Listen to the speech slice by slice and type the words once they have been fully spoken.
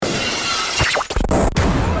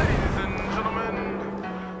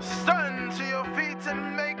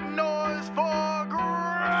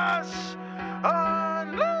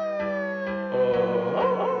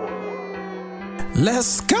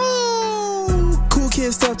Let's go. Cool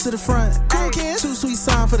kid, step to the front. Cool kid, too sweet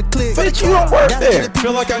sign for the click. Bitch, you don't work there.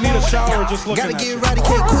 Feel like I need a shower just looking Gotta at get you. right,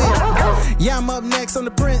 can't quit. Yeah, I'm up next, I'm the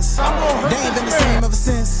prince. They ain't been the same ever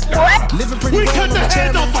since. Living pretty We well cut on the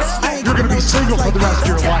head off I ain't You're gonna got be no single time for the like rest of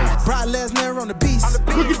your this. life. Brock Lesnar on the beast.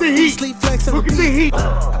 Look at the heat. Sleep flex and Look at the repeat. heat.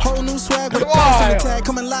 Whole new swag with a pass on the tag.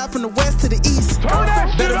 Coming live from the west to the east.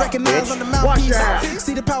 Better recognize on the mouthpiece.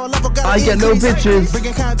 See the power level, got I get no bitches.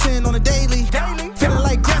 Bringing content on the daily. Feeling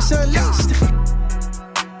like Gresham Unleashed.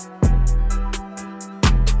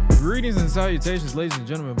 Greetings and salutations, ladies and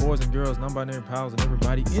gentlemen, boys and girls, non-binary pals, and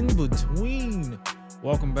everybody in between.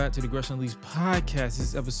 Welcome back to the Gresham Unleashed podcast. This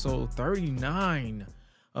is episode 39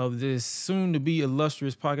 of this soon-to-be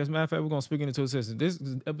illustrious podcast. Matter of fact, we're going to speak into existence. This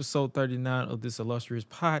is episode 39 of this illustrious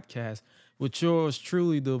podcast with yours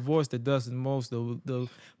truly, the voice that does the most, the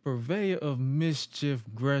purveyor of mischief,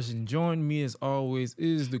 Gresham. Join me as always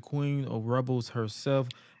is the queen of rebels herself,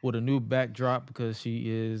 with a new backdrop because she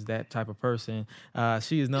is that type of person.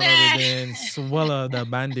 She is none other than Swella the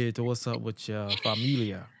Bandit. What's up with your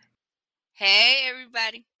familia? Hey,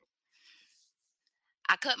 everybody.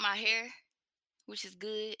 I cut my hair, which is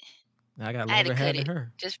good. I got I had longer to hair cut than it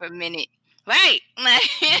her. just for a minute. Right.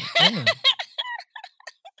 Damn.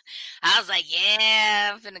 I was like,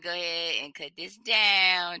 yeah, I'm finna go ahead and cut this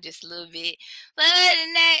down just a little bit. But other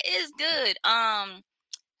than that, it's good.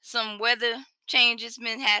 Some weather changes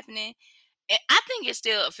been happening. I think it's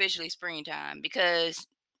still officially springtime because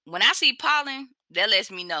when I see pollen, that lets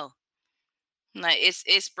me know. Like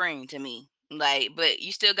it's spring to me. Like, but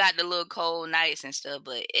you still got the little cold nights and stuff,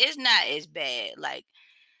 but it's not as bad. Like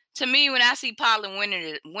to me, when I see pollen,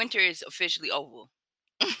 winter is officially over.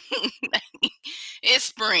 It's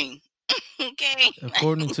spring. Okay.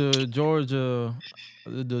 According to Georgia,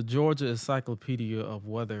 the Georgia Encyclopedia of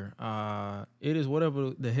Weather, it is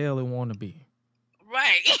whatever the hell it want to be.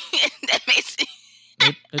 Right. That makes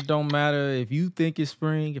sense. It don't matter if you think it's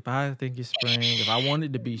spring, if I think it's spring, if I want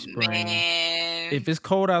it to be spring. Man. If it's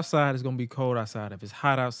cold outside, it's going to be cold outside. If it's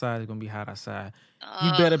hot outside, it's going to be hot outside.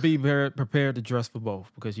 You better be prepared to dress for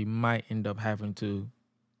both because you might end up having to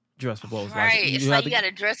dress for both. Right. Like, it's like you got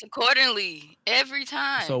to dress accordingly every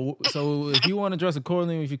time. So if you want to dress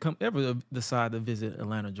accordingly, if you ever decide to visit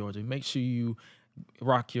Atlanta, Georgia, make sure you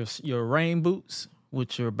rock your rain boots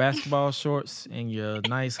with your basketball shorts and your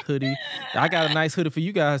nice hoodie. I got a nice hoodie for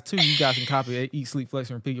you guys too. You guys can copy Eat, Sleep, Flex,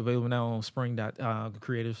 and Repeat. Available now on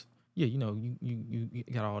Spring.creatives. Yeah, you know, you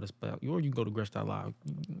got all this, or you can go to Gresh.live,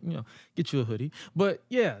 get you a hoodie. But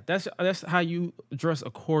yeah, that's how you dress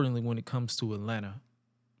accordingly when it comes to Atlanta,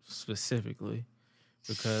 specifically.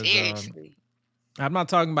 Because seriously, I'm not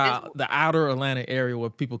talking about the outer Atlanta area where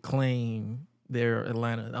people claim they're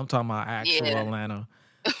Atlanta. I'm talking about actual Atlanta.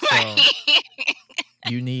 So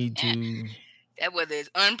you need to. That weather is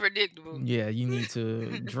unpredictable. Yeah, you need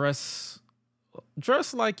to dress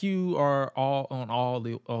like you are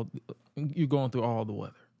you're going through all the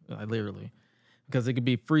weather, like literally, because it could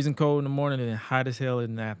be freezing cold in the morning and hot as hell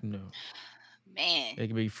in the afternoon. Man, it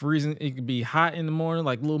could be freezing. It could be hot in the morning,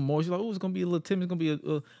 like a little moisture. Like, oh, it's gonna be a little timid. It's gonna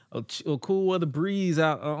be a cool weather breeze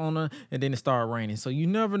out and then it start raining. So you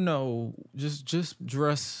never know. Just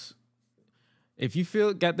dress. If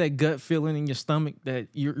you got that gut feeling in your stomach that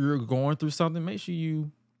you're going through something, make sure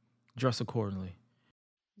you dress accordingly.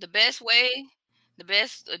 the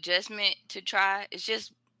best adjustment to try is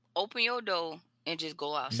just open your door and just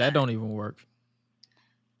go outside. That don't even work.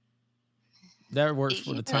 That works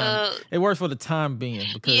for the time. It works for the time being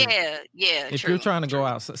because if you're trying to go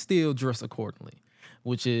out, still dress accordingly,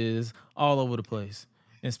 which is all over the place.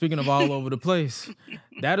 And speaking of all over the place,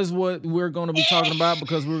 that is what we're going to be talking about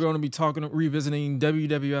because we're going to be revisiting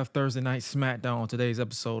WWF Thursday Night SmackDown on today's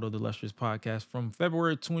episode of the Illustrious Podcast from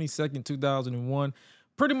February 22nd, 2001.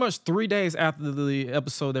 Pretty much 3 days after the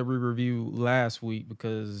episode that we reviewed last week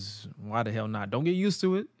because why the hell not? Don't get used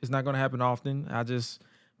to it. It's not going to happen often. I just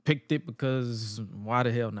picked it because why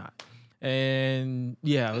the hell not? And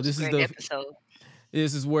yeah, this is the episode.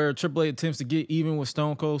 This is where Triple H attempts to get even with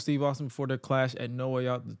Stone Cold Steve Austin before their clash at No Way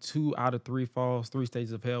Out. The 2 out of 3 falls, 3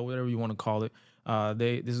 stages of hell, whatever you want to call it.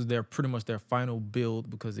 This is pretty much their final build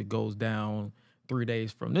because it goes down 3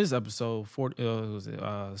 days from this episode.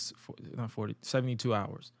 72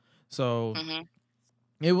 hours. So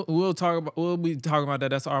we'll be talking about that.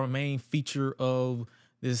 That's our main feature of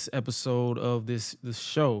this episode of this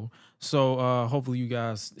show. So hopefully you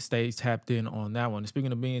guys stay tapped in on that one.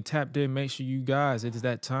 Speaking of being tapped in, make sure you guys, it is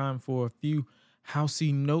that time for a few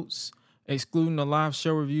housey notes. Excluding the live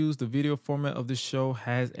show reviews, the video format of this show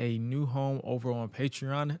has a new home over on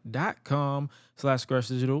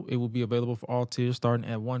patreon.com/GrushDigital. It will be available for all tiers starting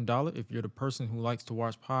at $1. If you're the person who likes to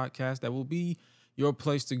watch podcasts, that will be your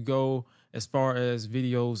place to go as far as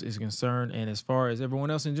videos is concerned. And as far as everyone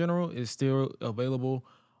else in general, it's still available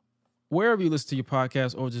wherever you listen to your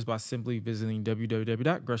podcast or just by simply visiting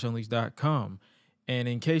www.grushnleash.com. And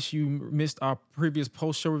in case you missed our previous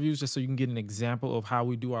post-show reviews, just so you can get an example of how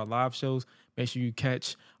we do our live shows, make sure you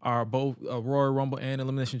catch our both Royal Rumble and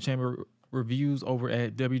Elimination Chamber reviews over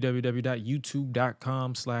at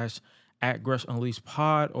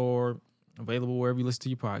www.youtube.com/@GrushUnleashedPod or available wherever you listen to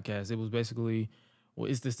your podcast. It was basically,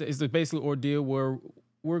 it's the basic ordeal where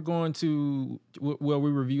we review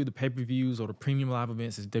the pay-per-views or the premium live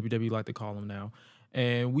events, as WWE like to call them now.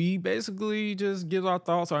 And we basically just give our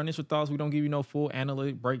thoughts, our initial thoughts. We don't give you no full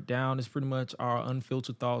analytic breakdown. It's pretty much our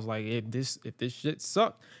unfiltered thoughts. Like if this shit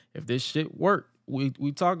sucked, if this shit worked, we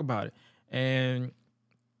talk about it. And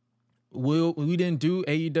we didn't do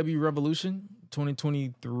AEW Revolution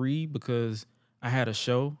 2023 because I had a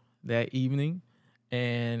show that evening,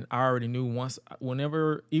 and I already knew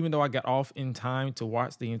even though I got off in time to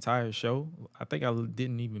watch the entire show, I think I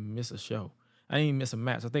didn't even miss a show. I didn't even miss a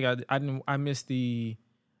match. I think I missed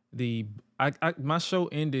my show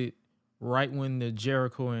ended right when the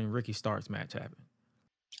Jericho and Ricky Starks match happened.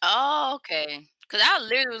 Oh, okay. Because I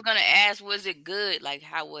literally was gonna ask, was it good? Like,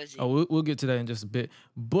 how was it? Oh, we'll get to that in just a bit.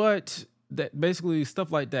 But that basically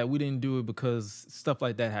stuff like that, we didn't do it because stuff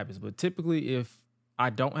like that happens. But typically, if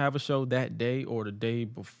I don't have a show that day or the day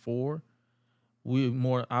before, I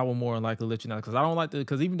will more likely let you know, because I don't like to.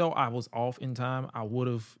 Because even though I was off in time, I would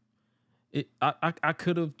have. I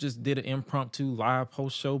could have just did an impromptu live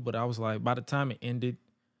post show, but I was like, by the time it ended,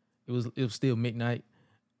 it was still midnight,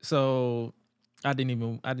 so I didn't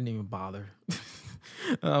even bother.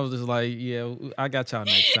 I was just like, yeah, I got y'all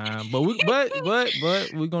next time. But we're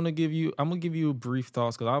gonna give you. I'm gonna give you a brief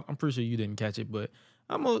thoughts because I'm pretty sure you didn't catch it, but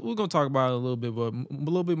we're gonna talk about it a little bit, but a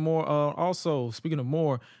little bit more. Also, speaking of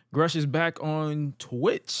more, Grush is back on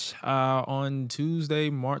Twitch on Tuesday,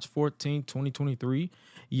 March 14th, 2023.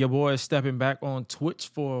 Your boy is stepping back on Twitch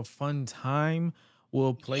for a fun time.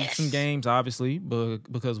 We'll play some games, obviously, but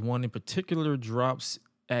because one in particular drops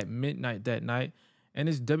at midnight that night, and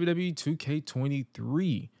it's WWE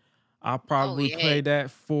 2K23. I'll probably play that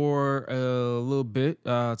for a little bit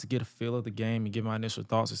to get a feel of the game and get my initial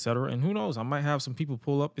thoughts, etc. And who knows, I might have some people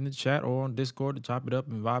pull up in the chat or on Discord to chop it up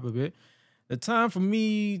and vibe a bit. The time for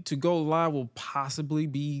me to go live will possibly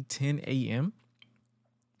be 10 a.m.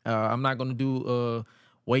 I'm not going to do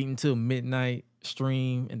wait until midnight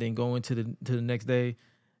stream and then go into the next day.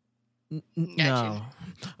 No.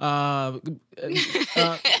 Yeah.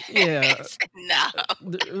 No.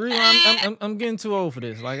 The reason I'm getting too old for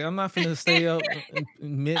this. Like, I'm not finna stay up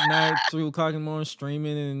midnight, 3:00 in the morning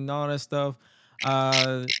streaming and all that stuff.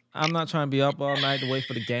 I'm not trying to be up all night to wait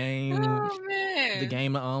for the game. Oh, man. The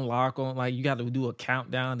game to unlock on. Like, you got to do a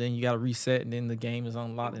countdown, then you got to reset, and then the game is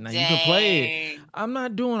unlocked, and now you can play it. I'm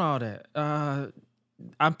not doing all that.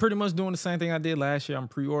 I'm pretty much doing the same thing I did last year. I'm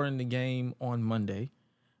pre-ordering the game on Monday.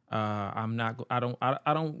 I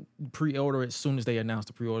don't pre-order it as soon as they announce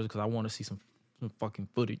the pre-orders because I want to see some fucking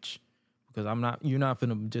footage. Because you're not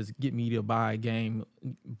gonna just get me to buy a game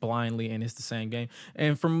blindly and it's the same game.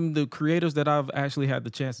 And from the creators that I've actually had the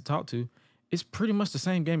chance to talk to, it's pretty much the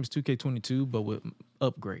same game as 2K22, but with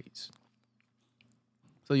upgrades.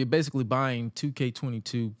 So you're basically buying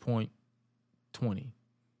 2K22.20.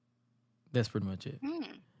 That's pretty much it.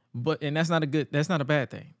 And that's not a bad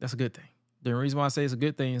thing. That's a good thing. The reason why I say it's a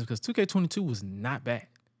good thing is because 2K22 was not bad.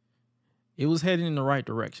 It was heading in the right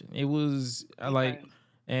direction. It was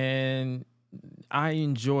and I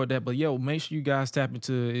enjoyed that. But make sure you guys tap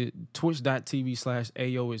into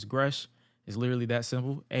twitch.tv/Ayo is Gresh. It's literally that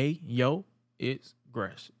simple. Ayo it's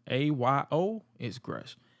Gresh. AYO it's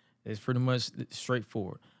Gresh. It's pretty much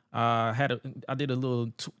straightforward. I did a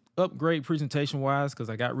little upgrade presentation wise because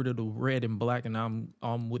I got rid of the red and black and I'm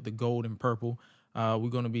with the gold and purple. We're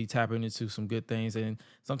going to be tapping into some good things, and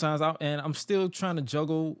sometimes I'm still trying to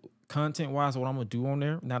juggle content wise what I'm going to do on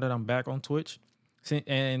there now that I'm back on Twitch.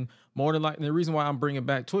 And more than likely, the reason why I'm bringing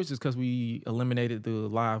back Twitch is because we eliminated the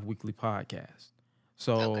live weekly podcast.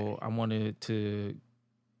 So I wanted to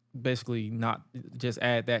basically not just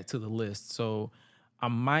add that to the list. So I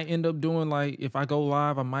might end up doing, like, if I go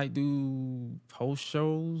live, I might do post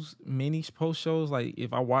shows, mini post shows. Like,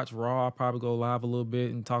 if I watch Raw, I'll probably go live a little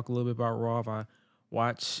bit and talk a little bit about Raw. If I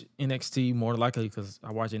watch NXT, more likely, because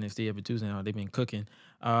I watch NXT every Tuesday now, they've been cooking.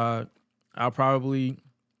 I'll probably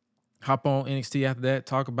hop on NXT after that,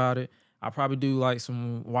 talk about it. I'll probably do like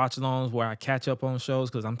some watch alongs where I catch up on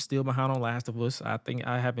shows because I'm still behind on Last of Us. I think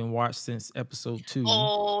I haven't watched since episode 2.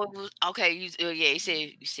 Oh, okay. You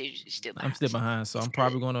said you're still I'm behind. still behind, so It's I'm good.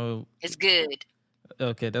 probably gonna. It's good.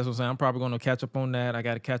 Okay, that's what I'm saying. I'm probably gonna catch up on that. I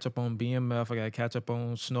got to catch up on BMF. I got to catch up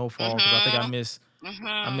on Snowfall because I think I missed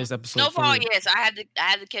episode Snowfall, 3. yes, I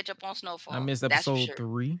had to catch up on Snowfall. I missed That's for episode sure.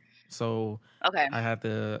 3, so Okay. I had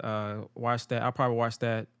to watch that. I'll probably watch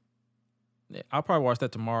that. I'll probably watch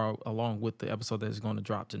that tomorrow along with the episode that's going to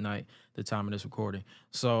drop tonight, the time of this recording.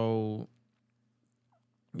 So,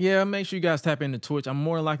 yeah, make sure you guys tap into Twitch. I'm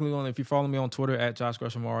more likely going, if you follow me on Twitter at Josh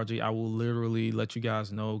Gresham RG, I will literally let you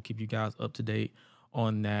guys know, keep you guys up to date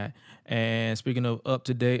on that. And speaking of up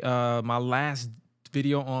to date, my last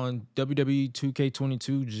video on WWE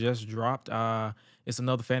 2K22 just dropped. It's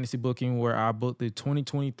another fantasy booking where I booked the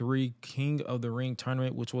 2023 King of the Ring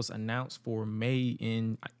tournament, which was announced for May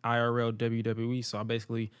in IRL WWE. So I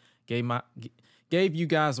basically gave you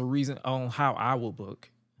guys a reason on how I will book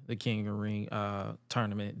the King of the Ring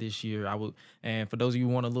tournament this year. And for those of you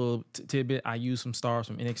who want a little tidbit, I use some stars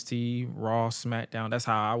from NXT, Raw, SmackDown. That's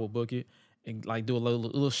how I will book it. And like do a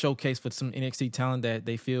little showcase for some NXT talent that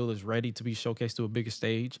they feel is ready to be showcased to a bigger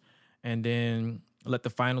stage, and then let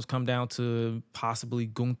the finals come down to possibly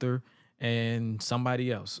Gunther and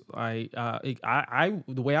somebody else. The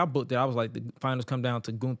way I booked it, I was like the finals come down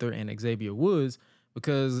to Gunther and Xavier Woods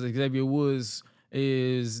because Xavier Woods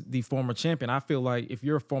is the former champion. I feel like if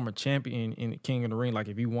you're a former champion in King of the Ring, like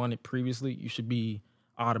if you won it previously, you should be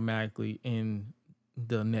automatically in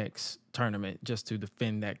the next tournament just to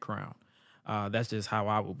defend that crown. That's just how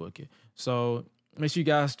I will book it. So make sure you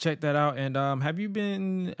guys check that out. And have you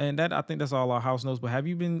been, and that I think that's all our house knows, but have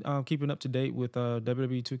you been keeping up to date with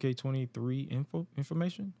WWE 2K23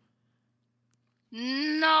 information?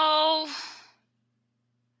 No,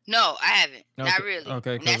 I haven't. Okay. Not really.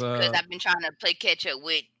 Okay, and that's because I've been trying to play catch up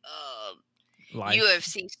with life.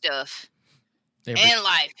 UFC stuff. And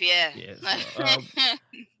life, yeah. So,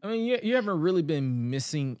 I mean, you haven't really been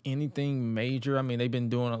missing anything major. I mean, they've been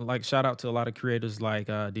doing, like, shout out to a lot of creators like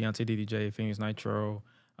Deontay DDJ, Phoenix Nitro.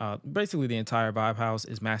 Basically, the entire Vibe House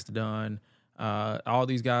is Mastodon. All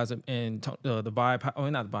these guys and the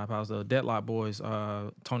Vibe, not the Vibe House, the Deadlock Boys,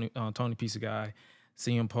 Tony Piece of Guy,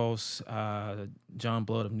 CM Pulse, John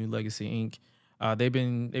Blood of New Legacy Inc.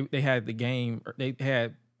 They had the game.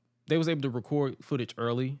 They was able to record footage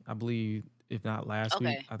early, I believe, if not last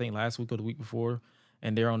week. I think last week or the week before.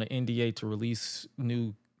 And they're on the NDA to release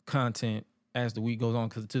new content as the week goes on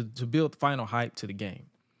to build final hype to the game.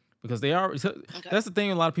 Because they are, that's the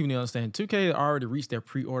thing a lot of people need to understand. 2K already reached their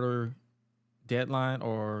pre-order deadline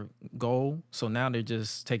or goal. So now they're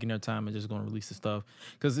just taking their time and just going to release the stuff.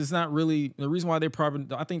 Because it's not really, the reason why they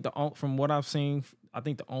probably, I think from what I've seen, I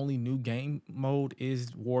think the only new game mode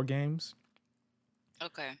is War Games.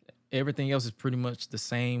 Okay. Everything else is pretty much the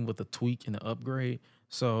same with a tweak and an upgrade.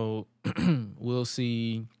 So we'll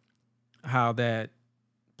see how that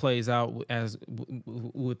plays out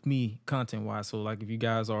with me content-wise. So like if you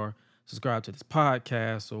guys are subscribed to this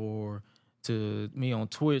podcast or to me on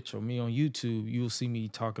Twitch or me on YouTube, you'll see me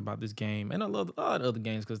talk about this game and a lot of other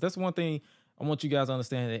games, because that's one thing I want you guys to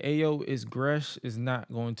understand, that AO is Gresh is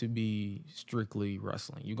not going to be strictly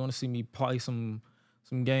wrestling. You're going to see me play some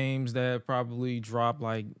games that probably drop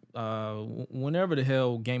like whenever the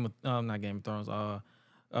hell not Game of Thrones,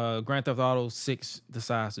 Grand Theft Auto 6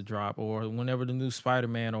 decides to drop, or whenever the new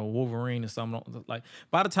Spider-Man or Wolverine or something. Like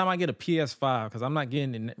by the time I get a PS5, because I'm not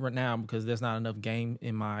getting it right now because there's not enough game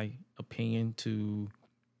in my opinion to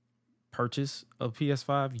purchase a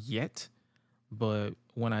PS5 yet. But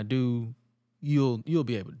when I do, you'll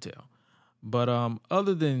be able to tell. But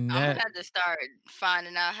other than that, I'm gonna have to start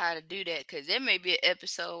finding out how to do that, because there may be an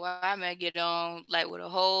episode where I may get on like with a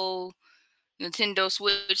whole Nintendo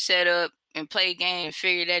Switch setup and play a game and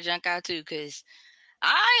figure that junk out too. Because I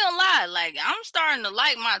ain't gonna lie, like I'm starting to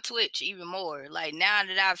like my Twitch even more. Like now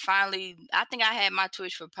that I think I had my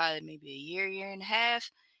Twitch for probably maybe a year and a half.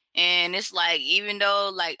 And it's like, even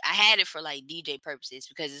though like I had it for like DJ purposes,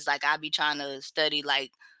 because it's like I be trying to study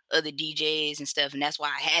like other DJs and stuff, and that's why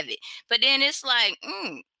I have it. But then it's like,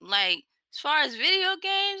 like as far as video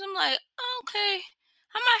games, I'm like, okay,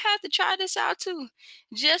 I might have to try this out too,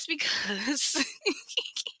 just because,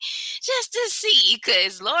 just to see.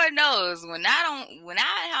 Because Lord knows, when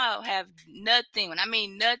I have nothing, when I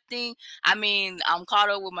mean nothing, I mean I'm caught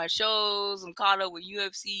up with my shows, I'm caught up with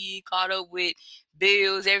UFC, caught up with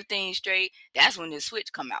bills, everything straight. That's when the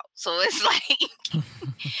Switch come out. So it's like,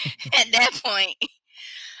 at that point,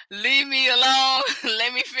 leave me alone.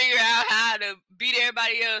 Let me figure out how to beat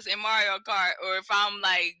everybody else in Mario Kart, or if I'm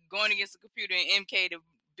like going against the computer in MK to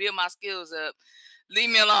build my skills up. Leave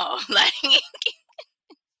me alone. Like,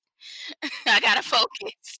 I gotta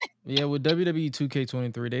focus. Yeah, with WWE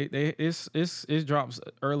 2K23, it drops,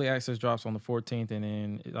 early access drops on the 14th, and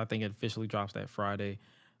then I think it officially drops that Friday.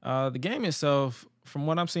 The game itself, from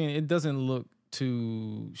what I'm seeing, it doesn't look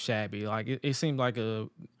too shabby. Like it seemed like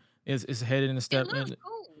it's headed in a step. It looks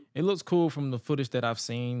cool. It looks cool from the footage that I've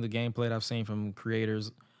seen, the gameplay that I've seen from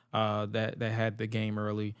creators that had the game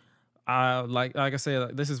early. Like I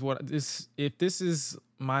said, if this is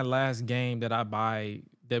my last game that I buy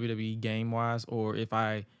WWE game wise, or if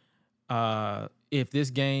this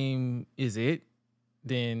game is it,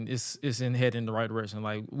 then it's heading in the right direction.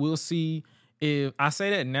 Like, we'll see. If I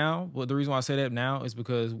say that now, but the reason why I say that now is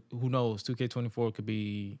because who knows, 2K24 could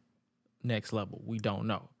be next level. We don't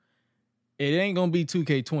know. It ain't gonna be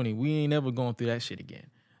 2K20. We ain't ever going through that shit again.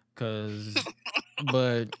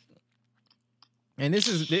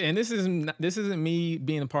 This isn't me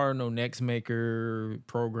being a part of no Next Maker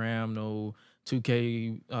program, no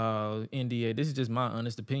 2K NDA. This is just my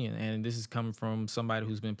honest opinion, and this is coming from somebody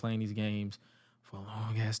who's been playing these games for a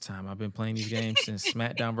long ass time. I've been playing these games since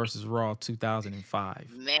SmackDown versus Raw 2005.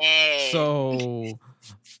 Man. So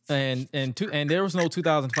and there was no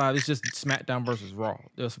 2005. It's just SmackDown versus Raw.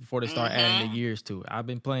 That's before they start adding the years to it. I've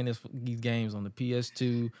been playing these games on the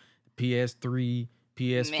PS2, PS3,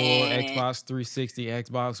 PS4, Man. Xbox 360,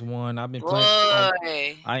 Xbox One. I've been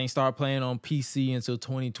playing. I ain't start playing on PC until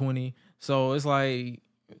 2020. So it's like,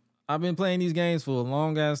 I've been playing these games for a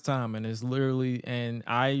long ass time, and it's literally, and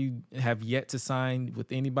I have yet to sign with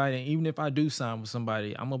anybody. And even if I do sign with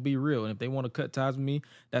somebody, I'm gonna be real. And if they want to cut ties with me,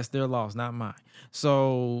 that's their loss, not mine.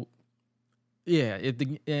 So yeah,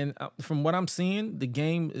 from what I'm seeing, the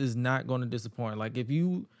game is not going to disappoint. Like, if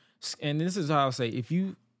you, and this is how I'll say, if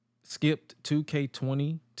you skipped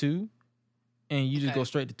 2K22 and you just go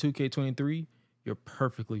straight to 2K23, you're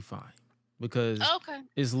perfectly fine, because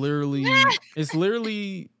it's literally it's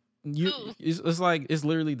literally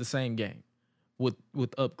the same game with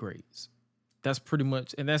upgrades. That's pretty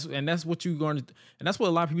much, and that's what you're going to, and that's what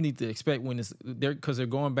a lot of people need to expect when because they're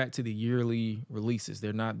going back to the yearly releases.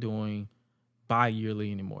 They're not doing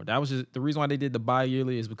bi-yearly anymore. That was just the reason why they did the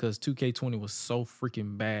bi-yearly, is because 2K20 was so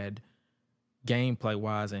freaking bad gameplay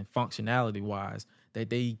wise and functionality wise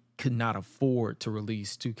that they could not afford to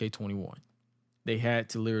release 2K21. They had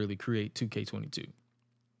to literally create 2K22.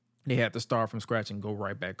 They had to start from scratch and go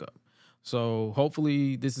right back up. So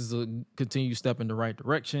hopefully this is a continued step in the right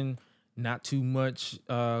direction. Not too much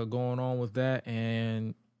going on with that.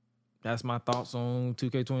 And that's my thoughts on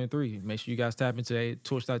 2K23. Make sure you guys tap into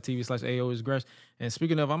twitch.tv/AOSGresh. And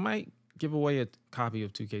speaking of, I might give away a copy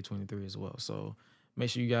of 2K23 as well. So make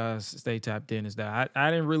sure you guys stay tapped in. I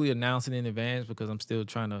didn't really announce it in advance because I'm still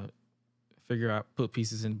trying to put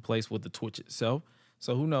pieces in place with the Twitch itself.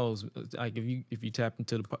 So who knows? Like, if you tap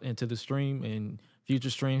into the stream and future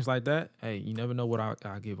streams like that, hey, you never know what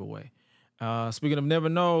I'll give away. Speaking of never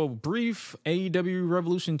know, brief AEW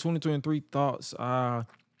Revolution 2023 thoughts.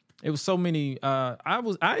 It was so many.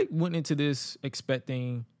 I went into this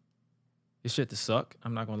expecting this shit to suck.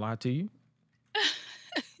 I'm not gonna lie to you.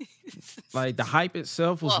 Like, the hype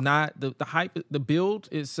itself was not the build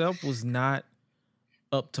itself was not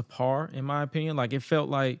up to par, in my opinion. Like, it felt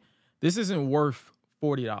like this isn't worth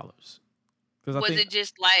 $40. Was it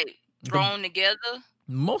just like thrown together?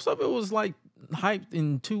 Most of it was like hyped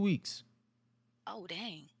in 2 weeks. Oh,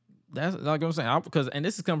 dang. That's like I'm saying, and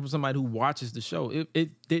this is coming from somebody who watches the show.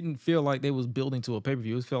 It didn't feel like they was building to a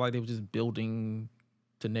pay-per-view. It felt like they were just building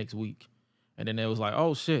to next week. And then it was like,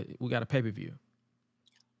 oh shit, we got a pay-per-view.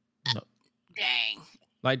 No. Dang.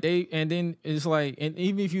 Like, and then it's like, and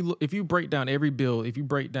even if you break down every build, if you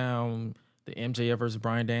break down the MJF versus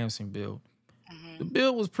Bryan Danielson build, the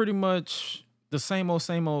build was pretty much the same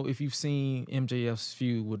old. If you've seen MJF's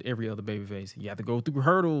feud with every other babyface, you have to go through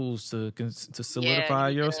hurdles to solidify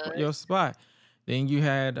your spot. Then you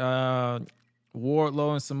had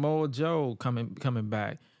Wardlow and Samoa Joe coming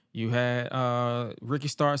back. You had Ricky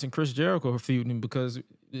Starks and Chris Jericho feuding, because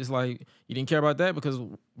it's like you didn't care about that, because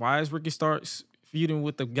why is Ricky Starks feuding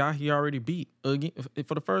with the guy he already beat again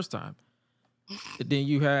for the first time? Then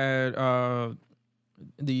you had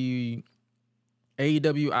the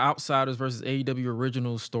AEW Outsiders versus AEW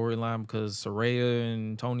Originals storyline, because Saraya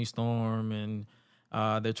and Tony Storm, and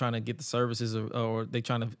they're trying to get the services, or they're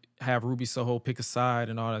trying to have Ruby Soho pick a side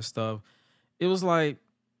and all that stuff. It was like,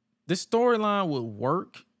 this storyline would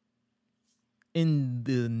work in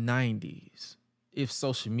the 90s if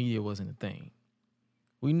social media wasn't a thing.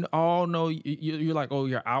 We all know you're like, oh,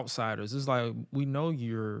 you're outsiders. It's like, we know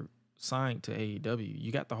you're signed to AEW.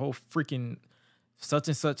 You got the whole freaking such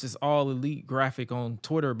and such is all elite graphic on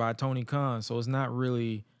Twitter by Tony Khan. So it's not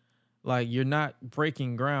really like you're not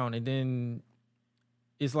breaking ground. And then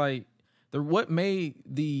it's like what made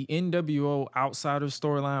the NWO Outsider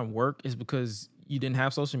storyline work is because you didn't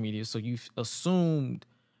have social media. So you assumed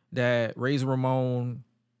that Razor Ramon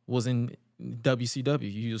was in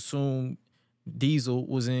WCW. You assumed Diesel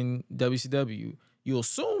was in WCW. You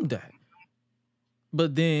assumed that.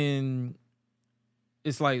 But then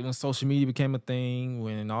it's like when social media became a thing,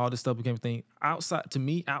 when all this stuff became a thing, outside of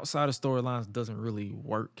storylines doesn't really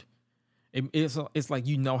work. It's like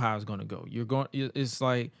you know how it's going to go. It's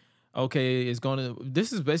like, okay,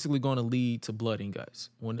 this is basically going to lead to blood and guts.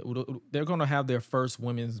 When they're going to have their first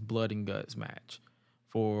women's blood and guts match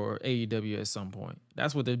for AEW at some point.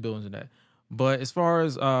 That's what they're building to that. But as far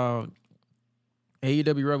as AEW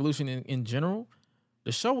Revolution in general,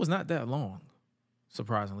 the show was not that long.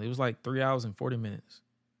 Surprisingly, it was like 3 hours and 40 minutes,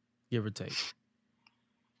 give or take.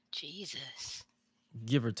 Jesus.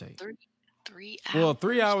 Give or take. 3 hours. Well,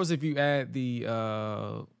 3 hours if you add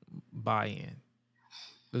the buy-in,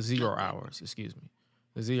 the 0 hours. Excuse me,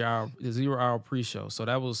 the 0 hour pre-show. So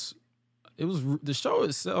the show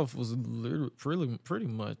itself was literally pretty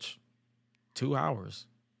much 2 hours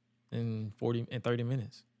and 30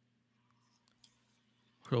 minutes.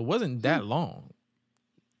 So it wasn't that long.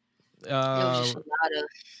 It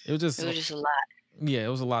was just a lot. Yeah, it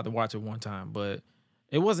was a lot to watch at one time, but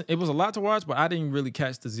it was a lot to watch, but I didn't really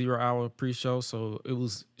catch the 0 hour pre-show, so it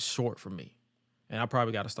was short for me. And I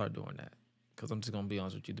probably got to start doing that because I'm just going to be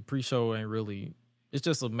honest with you. The pre-show ain't really, it's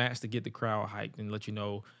just a match to get the crowd hyped and let you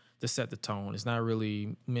know, to set the tone. It's not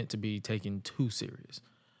really meant to be taken too serious.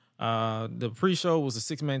 The pre-show was a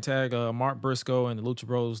 6-man tag. Mark Briscoe and the Lucha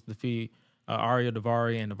Bros defeat Aria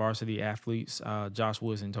Daivari and the Varsity Athletes, Josh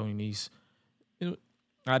Woods and Tony Nese.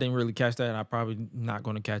 I didn't really catch that, and I'm probably not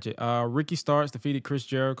going to catch it. Ricky Starks defeated Chris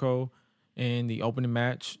Jericho in the opening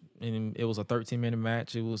match, and it was a 13-minute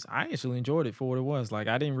match. I actually enjoyed it for what it was. Like,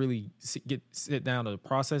 I didn't really sit down to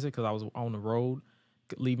process it because I was on the road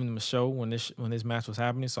leaving the show when this match was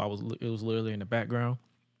happening, so it was literally in the background.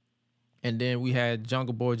 And then we had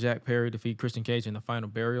Jungle Boy Jack Perry defeat Christian Cage in the final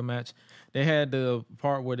burial match. They had the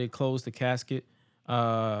part where they closed the casket.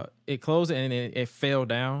 It closed and it fell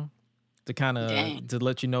down to kind of to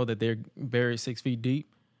let you know that they're buried 6 feet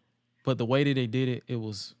deep. But the way that they did it, it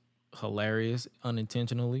was hilarious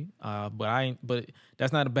unintentionally. But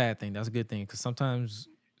that's not a bad thing. That's a good thing because sometimes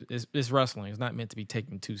it's wrestling. It's not meant to be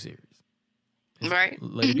taken too serious. Right.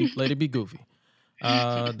 Let it be goofy.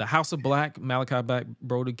 The House of Black, Malachi Black,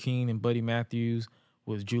 Brody King, and Buddy Matthews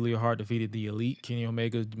with Julia Hart defeated the Elite, Kenny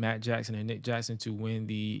Omega, Matt Jackson, and Nick Jackson to win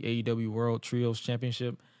the AEW World Trios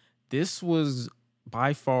Championship. This was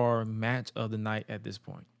by far match of the night at this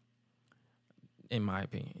point, in my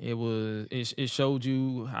opinion. It showed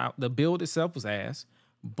you how the build itself was ass,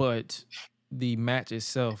 but the match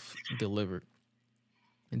itself delivered.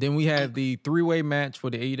 And then we had the 3-way match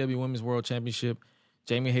for the AEW Women's World Championship.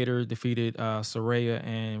 Jamie Hayter defeated Saraya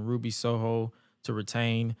and Ruby Soho to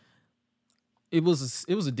retain. It was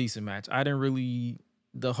a decent match. I didn't really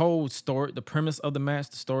the whole story, the premise of the match,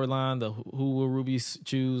 the storyline, who will Ruby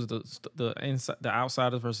choose, the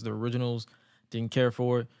outsiders versus the originals. Didn't care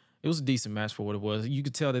for it. It was a decent match for what it was. You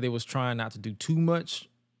could tell that they was trying not to do too much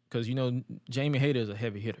because Jamie Hayter is a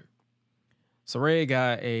heavy hitter. Saraya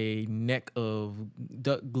got a neck of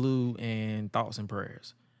duck glue and thoughts and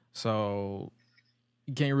prayers. So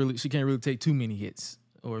she can't really take too many hits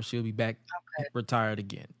or she'll be back retired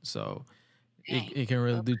again. So it can't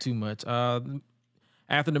really do too much.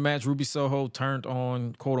 After the match, Ruby Soho turned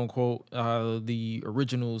on, quote unquote, the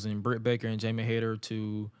originals and Britt Baker and Jamie Hayter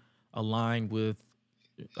to align with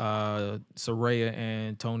Saraya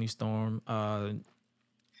and Toni Storm.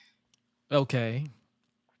 Okay.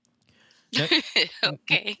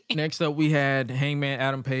 Okay. Next up, we had Hangman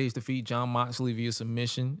Adam Page defeat Jon Moxley via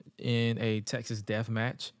submission in a Texas death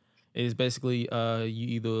match. It is basically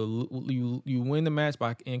you win the match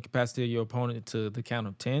by incapacitating your opponent to the count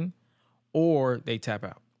of 10, or they tap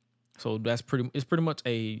out. So it's pretty much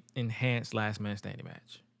a enhanced last man standing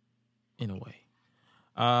match, in a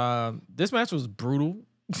way. This match was brutal,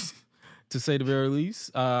 to say the very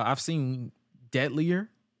least. I've seen deadlier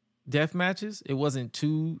death matches. It wasn't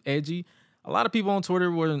too edgy. A lot of people on Twitter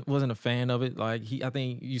wasn't a fan of it. Like I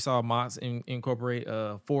think you saw Mox incorporate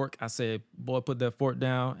a fork. I said, "Boy, put that fork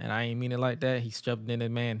down," and I ain't mean it like that. He shoved it in the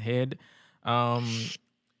man's head.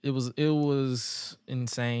 It was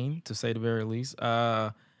insane, to say the very least.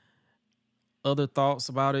 Other thoughts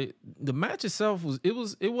about it? The match itself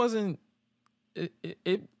wasn't.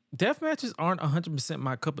 Death matches aren't 100%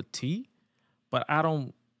 my cup of tea, but I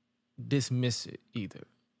don't dismiss it either.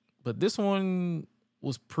 But this one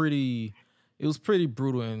was pretty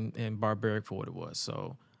brutal and barbaric for what it was.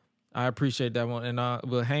 So I appreciate that one. And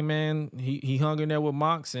but Hangman, he hung in there with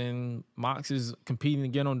Mox, and Mox is competing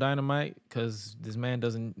again on Dynamite because this man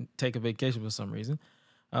doesn't take a vacation for some reason.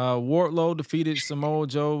 Wardlow defeated Samoa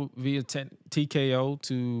Joe via TKO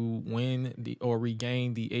to win or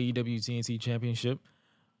regain the AEW TNT Championship.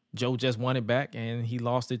 Joe just won it back, and he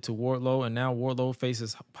lost it to Wardlow, and now Wardlow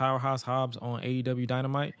faces Powerhouse Hobbs on AEW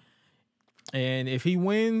Dynamite. And if he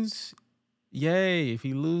wins, yay. If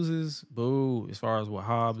he loses, boo. As far as what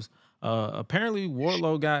Hobbs, apparently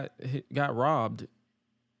Wardlow got robbed,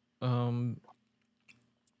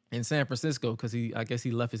 in San Francisco because I guess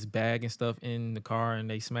he left his bag and stuff in the car, and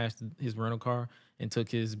they smashed his rental car and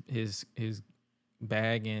took his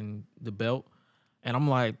bag and the belt. And I'm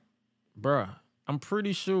like, bruh, I'm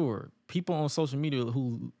pretty sure people on social media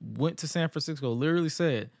who went to San Francisco literally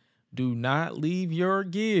said, do not leave your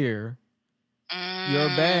gear, your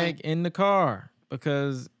bag in the car,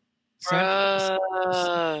 because San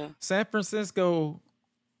Francisco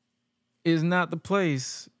is not the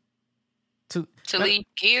place to leave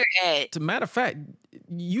gear at. To matter of fact,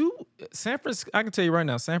 San Francisco, I can tell you right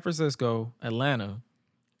now, San Francisco, Atlanta,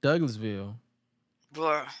 Douglasville,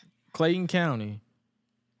 bruh, Clayton County,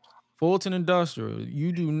 Fulton Industrial,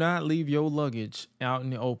 you do not leave your luggage out in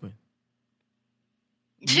the open.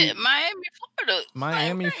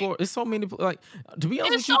 Miami, Florida. It's so many, like, to be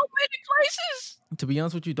honest with you, so many places. To be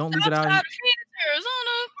honest with you, don't leave it out. Outside of Phoenix,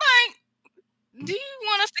 Arizona, like, do you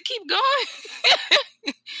want us to keep going?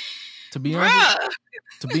 To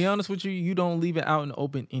be honest with you, you don't leave it out in the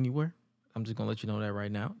open anywhere. I'm just gonna let you know that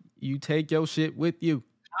right now. You take your shit with you.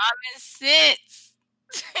 Common sense.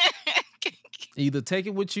 Either take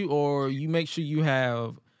it with you, or you make sure you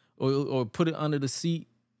have, or put it under the seat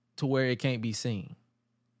to where it can't be seen.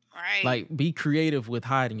 Right. Like, be creative with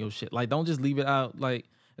hiding your shit. Like, don't just leave it out. Like,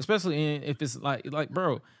 especially if it's like,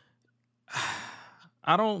 bro,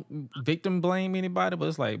 I don't victim blame anybody, but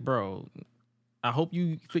it's like, bro, I hope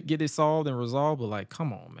you get it solved and resolved. But like,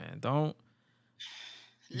 come on, man, don't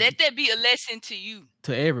let that be a lesson to you,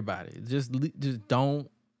 to everybody. Just don't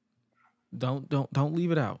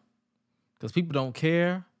leave it out, because people don't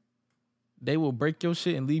care. They will break your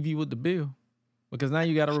shit and leave you with the bill, because now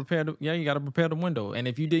you got to repair the window. And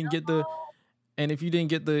if you didn't get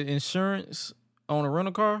the insurance on a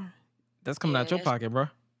rental car, that's coming out your pocket, bro.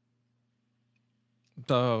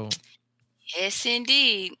 So yes,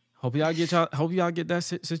 indeed. Hope y'all get that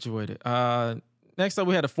situated. Next up,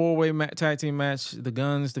 we had a 4-way tag team match. The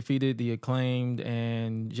Guns defeated the Acclaimed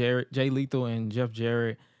and Jay Lethal and Jeff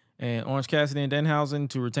Jarrett and Orange Cassidy and Danhausen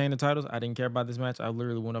to retain the titles. I didn't care about this match. I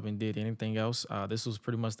literally went up and did anything else. This was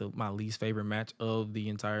pretty much my least favorite match of the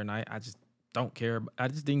entire night. I just don't care. I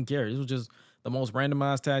just didn't care. This was just the most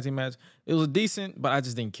randomized tag team match. It was decent, but I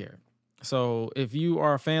just didn't care. So if you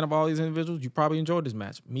are a fan of all these individuals, you probably enjoyed this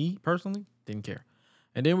match. Me, personally, didn't care.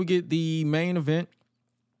 And then we get the main event,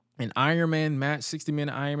 an Iron Man match,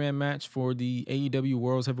 60-minute Iron Man match for the AEW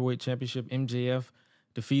World Heavyweight Championship. MJF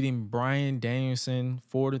defeating Bryan Danielson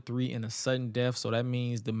 4-3 in a sudden death. So that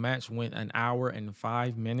means the match went 1 hour and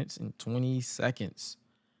 5 minutes and 20 seconds.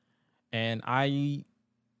 And I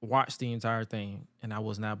watched the entire thing, and I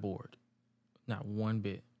was not bored. Not one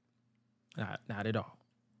bit. Not at all.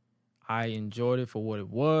 I enjoyed it for what it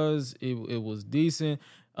was. It was decent.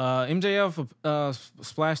 MJF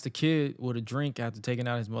splashed the kid with a drink after taking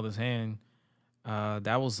out his mother's hand.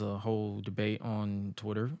 That was a whole debate on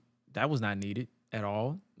Twitter. That was not needed at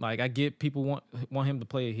all. Like, I get people want him to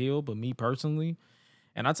play a heel, but me personally,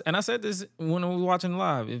 and I said this when I was watching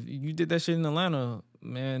live, if you did that shit in Atlanta,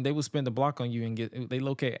 man, they would spend the block on you and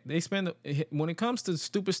when it comes to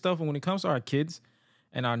stupid stuff, and when it comes to our kids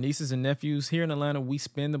and our nieces and nephews here in Atlanta, we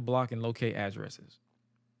spin the block and locate addresses.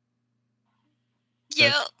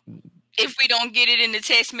 Yeah, if we don't get it in the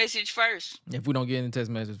text message first.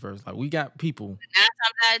 Like, we got people 9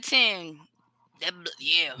 times out of 10.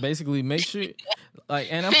 Yeah. Basically, make sure, like,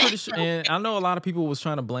 and I'm pretty sure, and I know a lot of people was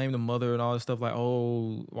trying to blame the mother and all this stuff, like,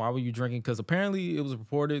 oh, why were you drinking? Because apparently it was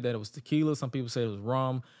reported that it was tequila. Some people said it was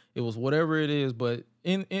rum. It was whatever it is. But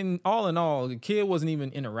in all, the kid wasn't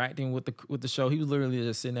even interacting with the show. He was literally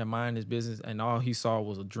just sitting there minding his business, and all he saw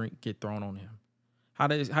was a drink get thrown on him. How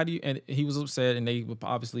do you? And he was upset, and they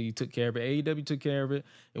obviously took care of it. AEW took care of it.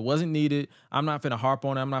 It wasn't needed. I'm not finna harp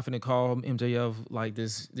on it. I'm not finna call MJF like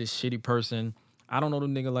this shitty person. I don't know the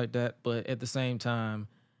nigga like that, but at the same time,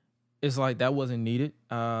 it's like that wasn't needed.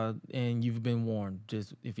 And you've been warned.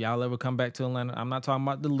 Just if y'all ever come back to Atlanta, I'm not talking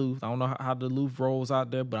about Duluth. I don't know how Duluth rolls out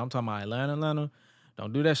there, but I'm talking about Atlanta.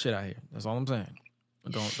 Don't do that shit out here. That's all I'm saying.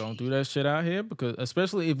 Don't do that shit out here, because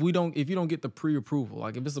especially if you don't get the pre-approval.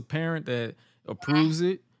 Like if it's a parent that approves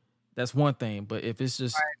it, that's one thing. But if it's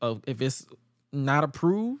just if it's not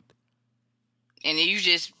approved, and then you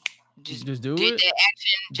just do did it. that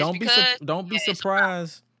action just Don't be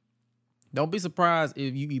surprised. Don't be surprised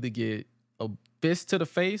if you either get a fist to the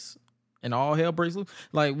face and all hell breaks loose.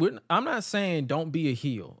 Like I'm not saying don't be a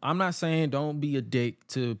heel. I'm not saying don't be a dick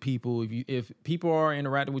to people. If people are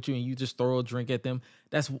interacting with you and you just throw a drink at them,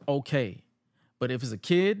 that's okay. But if it's a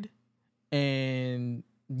kid and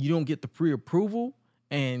you don't get the pre-approval,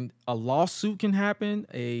 and a lawsuit can happen,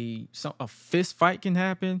 a fist fight can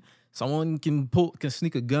happen, someone can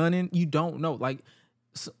sneak a gun in, you don't know.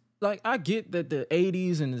 Like I get that the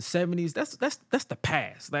 80s and the 70s, that's the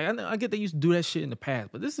past. Like I get they used to do that shit in the past,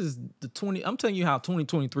 but this is I'm telling you how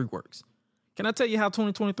 2023 works. Can I tell you how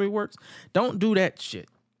 2023 works? Don't do that shit.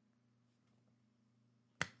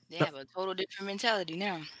 They have a total different mentality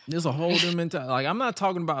now. There's a whole different mentality. Like I'm not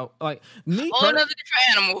talking about like me. Whole another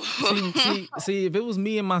different animal. see, if it was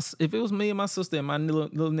me and my sister and my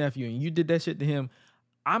little nephew, and you did that shit to him,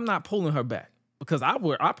 I'm not pulling her back. Because I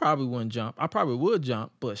probably wouldn't jump. I probably would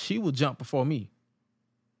jump, but she would jump before me.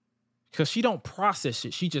 Because she don't process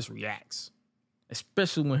it. She just reacts.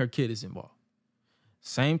 Especially when her kid is involved.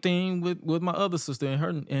 Same thing with my other sister and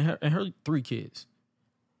her 3 kids.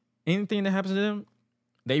 Anything that happens to them,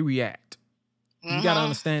 they react. You gotta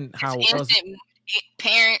understand how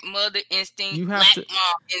parent, mother instinct, you black mom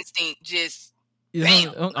instinct just.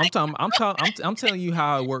 I'm telling you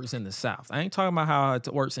how it works in the South. I ain't talking about how it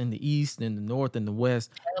works in the East and the North and the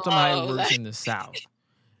West. I'm talking about how it works in the South.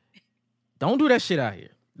 Don't do that shit out here.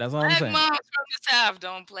 That's all I'm saying. Black moms from the South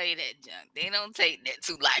don't play that junk. They don't take that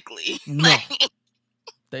too lightly. No.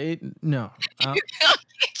 They don't get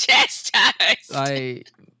chastised. Like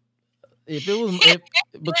if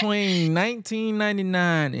between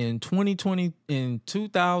 1999 and 2020 in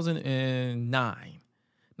 2009.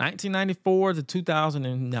 1994 to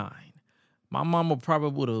 2009, my mama probably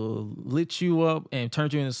would have lit you up and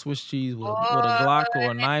turned you into Swiss cheese with a Glock or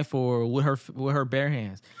a knife or with her bare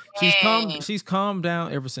hands. She's calmed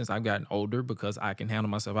down ever since I've gotten older because I can handle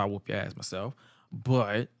myself. I whoop your ass myself.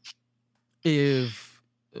 But if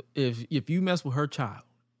you mess with her child,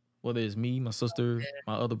 whether it's me, my sister,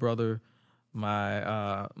 my other brother, my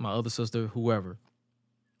other sister, whoever,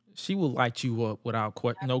 she will light you up without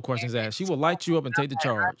no questions asked. She will light you up and take the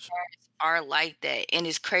charge. Are like that, and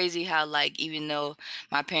it's crazy how like even though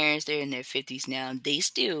my parents they're in their 50s now, they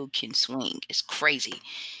still can swing. It's crazy.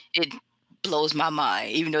 It blows my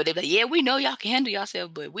mind. Even though they're like, yeah, we know y'all can handle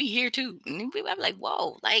yourself, but we here too. And I'm like,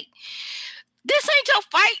 whoa, like this ain't your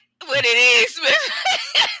fight, but it is.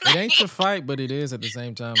 It ain't your fight, but it is at the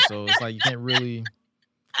same time. So it's like you can't really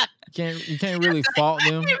fault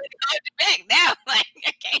them.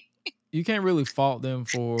 You can't really fault them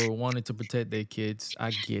for wanting to protect their kids.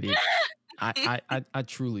 I get it. I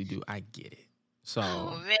truly do. I get it. So,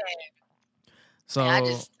 man. So I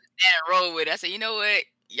just stand and roll with it. I said, you know what?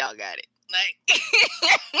 Y'all got it.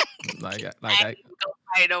 Like I don't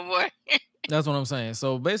fight no more. That's what I'm saying.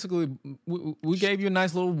 So basically, we gave you a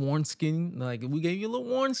nice little warn ski. Like we gave you a little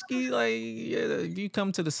warn ski. Like yeah, if you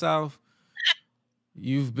come to the South,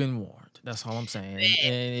 you've been warned. That's all I'm saying.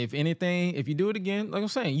 And if anything, if you do it again, like I'm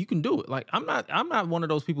saying, you can do it. Like I'm not one of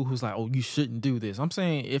those people who's like, oh, you shouldn't do this. I'm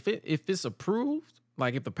saying if it's approved,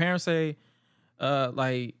 like if the parents say,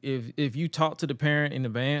 like if you talk to the parent in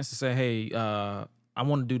advance to say, hey, I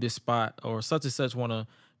want to do this spot or such and such want to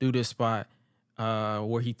do this spot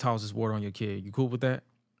where he tosses water on your kid. You cool with that?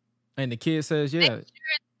 And the kid says, yeah.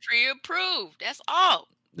 Pre-approved. That's all.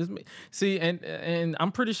 See, and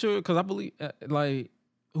I'm pretty sure because I believe like.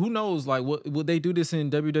 Who knows? Like, would they do this in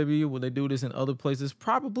WWE? Would they do this in other places?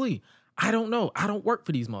 Probably. I don't know. I don't work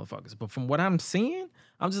for these motherfuckers. But from what I'm seeing,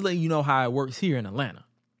 I'm just letting you know how it works here in Atlanta.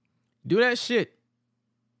 Do that shit,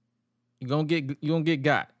 you're gonna get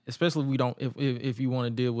got. Especially if you want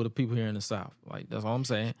to deal with the people here in the South. Like that's all I'm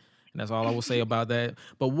saying, and that's all I will say about that.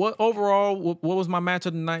 But what was my match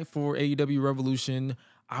of the night for AEW Revolution?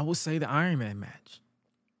 I would say the Iron Man match.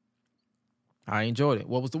 I enjoyed it.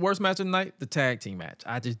 What was the worst match of the night? The tag team match.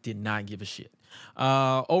 I just did not give a shit.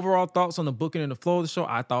 Overall thoughts on the booking and the flow of the show.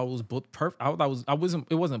 I thought it was booked perfect.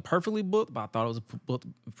 It wasn't perfectly booked, but I thought it was booked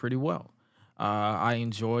pretty well. I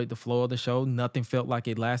enjoyed the flow of the show. Nothing felt like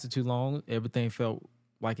it lasted too long. Everything felt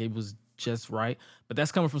like it was just right. But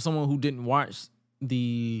that's coming from someone who didn't watch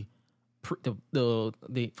the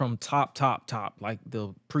from top, like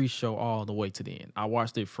the pre-show all the way to the end. I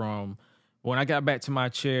watched it from when I got back to my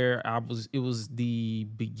chair. It was the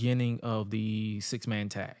beginning of the 6-man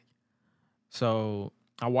tag. So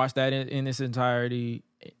I watched that in its entirety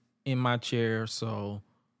in my chair. So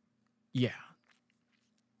yeah,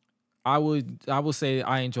 I would say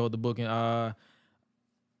I enjoyed the booking.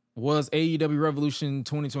 Was AEW Revolution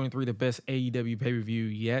 2023 the best AEW pay-per-view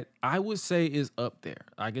yet? I would say is up there.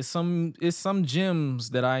 Like it's some gems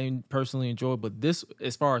that I personally enjoyed, but this,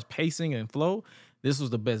 as far as pacing and flow, this was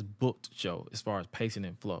the best booked show as far as pacing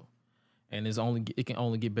and flow. And it can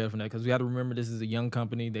only get better from that, because we got to remember this is a young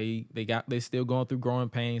company. They still going through growing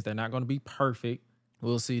pains. They're not going to be perfect.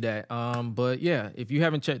 We'll see that. But yeah, if you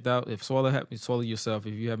haven't checked out, swallow yourself.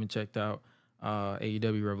 If you haven't checked out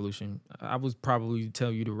AEW Revolution, I would probably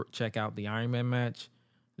tell you to check out the Iron Man match,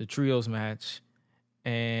 the Trios match,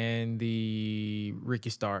 and the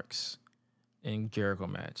Ricky Starks and Jericho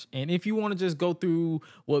match. And if you want to just go through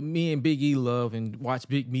what me and Big E love and watch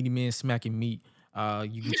big meaty men smacking meat,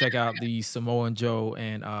 you can check out the Samoa Joe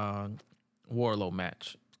and Wardlow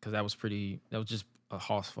match, because that was just a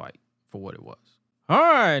hoss fight for what it was. All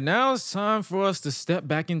right, now it's time for us to step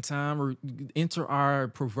back in time, or enter our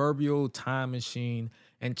proverbial time machine,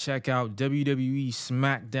 and check out WWE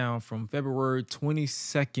SmackDown from February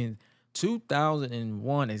 22nd,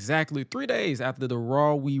 2001, exactly 3 days after the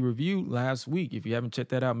Raw we reviewed last week. If you haven't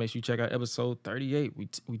checked that out, make sure you check out episode 38.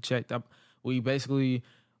 We checked up. We basically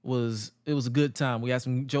it was a good time. We had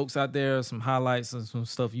some jokes out there, some highlights, and some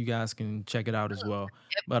stuff. You guys can check it out as well.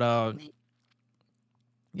 But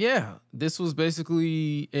yeah, this was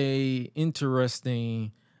basically a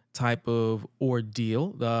interesting type of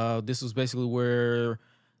ordeal. This was basically where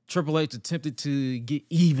Triple H attempted to get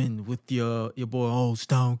even with your boy old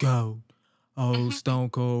Stone Cold. Stone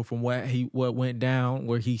Cold, from what went down,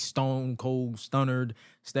 where he Stone Cold stunnered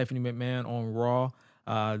Stephanie McMahon on Raw.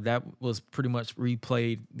 That was pretty much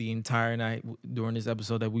replayed the entire night during this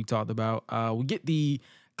episode that we talked about. We get the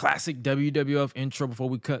classic WWF intro before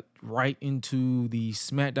we cut right into the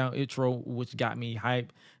SmackDown intro, which got me hyped.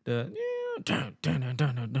 The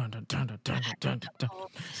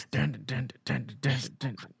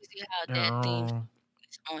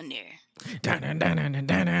on there.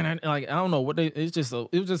 Like, I don't know what it was just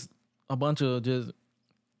a bunch of just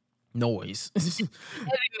noise. Heavy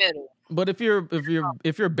metal. But if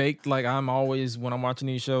you're baked like I'm always when I'm watching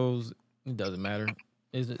these shows, it doesn't matter.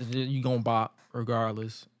 You gonna bop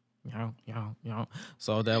regardless.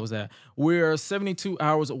 So that was that. We're 72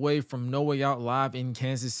 hours away from No Way Out live in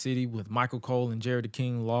Kansas City with Michael Cole and Jerry the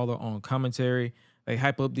King Lawler on commentary. They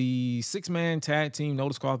hype up the 6-man tag team no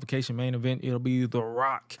disqualification main event. It'll be The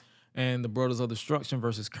Rock and the Brothers of Destruction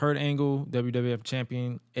versus Kurt Angle, WWF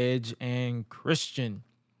champion Edge, and Christian,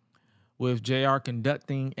 with JR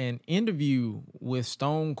conducting an interview with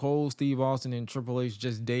Stone Cold Steve Austin and Triple H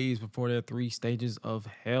just days before their 3 Stages of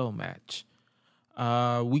Hell match.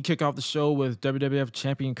 We kick off the show with WWF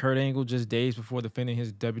champion Kurt Angle just days before defending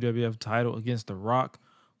his WWF title against The Rock.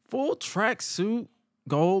 Full tracksuit,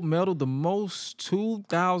 gold medal, the most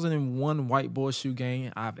 2001 white boy shoe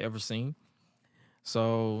game I've ever seen.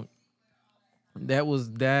 So that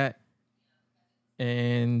was that,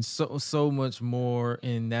 and so much more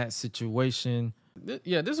in that situation.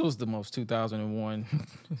 Yeah, this was the most 2001.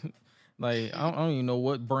 Like, I don't even know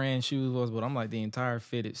what brand shoes was, but I'm like, the entire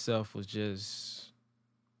fit itself was just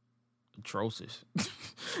atrocious.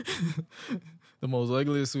 The most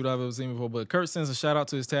ugliest suit I've ever seen before. But Kurt sends a shout out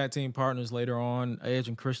to his tag team partners later on, Edge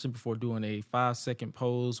and Christian, before doing a 5-second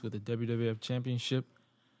pose with the WWF Championship.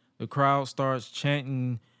 The crowd starts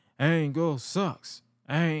chanting, "Angle sucks,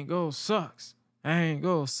 Angle sucks,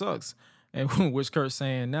 Angle sucks," and which Kurt's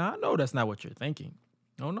saying, "Now I know that's not what you're thinking."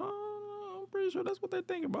 Oh no, I'm pretty sure that's what they're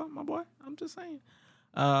thinking about, my boy. I'm just saying.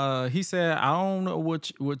 He said, "I don't know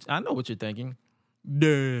what I know what you're thinking."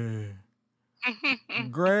 Duh.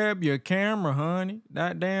 Grab your camera, honey.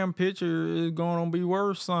 That damn picture is gonna be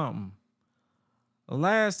worth something. The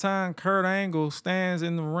last time Kurt Angle stands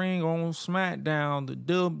in the ring on SmackDown, the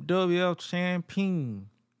WWF champion,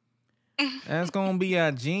 that's gonna be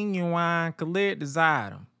a genuine collector's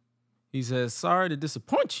item. He says, "Sorry to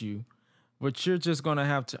disappoint you, but you're just gonna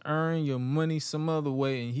have to earn your money some other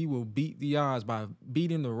way," and he will beat the odds by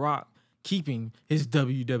beating The Rock, keeping his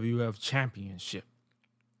WWF championship.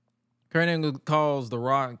 Kurt Angle calls The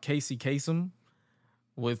Rock Casey Kasem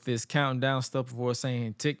with this counting down stuff before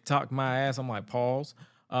saying "tick-tock my ass." I'm like, pause.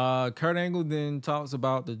 Kurt Angle then talks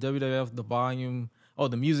about the WWF,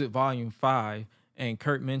 the music volume 5, and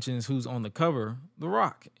Kurt mentions who's on the cover, The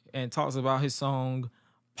Rock, and talks about his song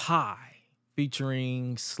Pie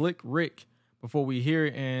featuring Slick Rick before we hear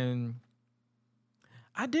it. And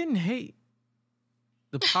I didn't hate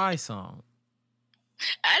the Pie song.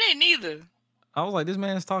 I didn't either. I was like, this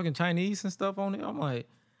man's talking Chinese and stuff on it. I'm like,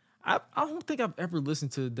 I don't think I've ever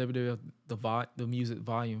listened to WWF the music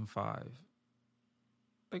volume 5. I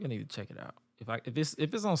think I need to check it out. If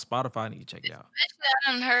it's on Spotify, I need to check it out. Actually,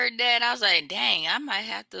 I done heard that. I was like, dang, I might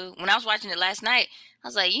have to. When I was watching it last night, I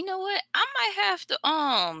was like, you know what? I might have to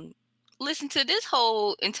listen to this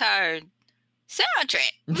whole entire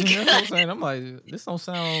soundtrack. That's what I'm saying. I'm like, this don't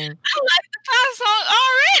sound. I like the pop song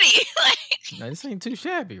already. Like, No, this ain't too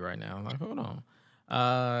shabby right now. I'm like, hold on.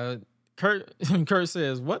 Kurt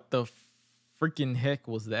says, "What the freaking heck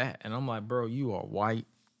was that?" And I'm like, "Bro, you are white.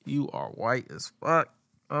 You are white as fuck.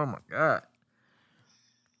 Oh my god."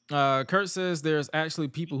 Kurt says there's actually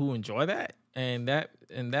people who enjoy that, and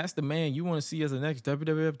that's the man you want to see as the next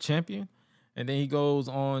WWF champion. And then he goes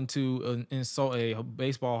on to insult a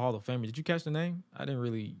baseball Hall of Famer. Did you catch the name? I didn't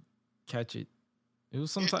really catch it. It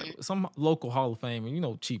was some local Hall of Famer, you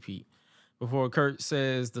know, Cheap Heat. Before Kurt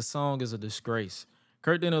says the song is a disgrace.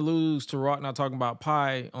 Kurt then alludes to Rock not talking about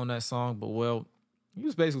pie on that song, but well, he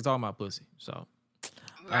was basically talking about pussy. So,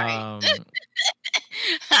 right.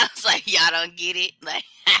 I was like, y'all don't get it. Like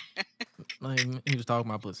he was talking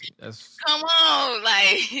about pussy. That's come on,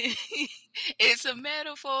 like it's a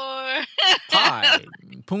metaphor. Pie,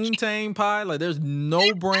 poontang pie. Like there's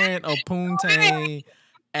no brand of poontang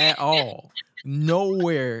at all.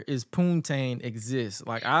 Nowhere is poontang exists.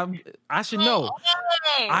 Like I should know.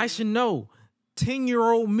 I should know.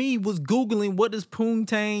 10-year-old me was Googling what is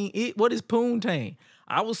poontang. What is poontang?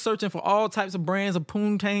 I was searching for all types of brands of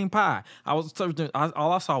poontang pie. I was searching.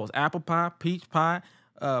 All I saw was apple pie, peach pie,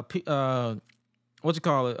 pecan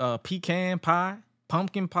pie,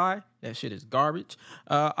 pumpkin pie. That shit is garbage.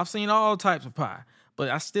 I've seen all types of pie, but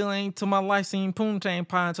I still ain't to my life seen poontang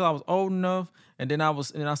pie until I was old enough. And then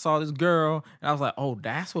I saw this girl, and I was like, oh,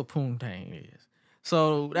 that's what poontang is.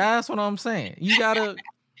 So that's what I'm saying. You gotta.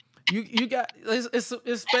 You got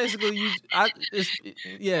it's basically you. If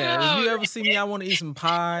you ever see me, I want to eat some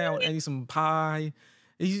pie. I want to eat some pie.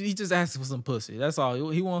 He just asks for some pussy. That's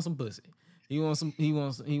all. He wants some pussy. He wants some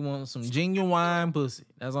genuine pussy.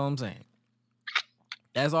 That's all I'm saying.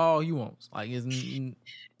 That's all he wants. Like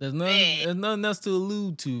there's nothing else to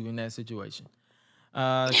allude to in that situation.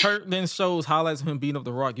 Kurt then shows highlights of him beating up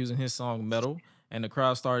the Rock using his song Metal, and the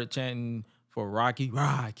crowd started chanting for Rocky,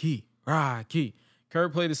 Rocky, Rocky.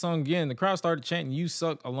 Kurt played the song again. The crowd started chanting "You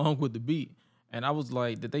Suck" along with the beat, and I was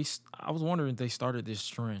like, I was wondering if they started this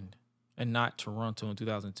trend and not Toronto in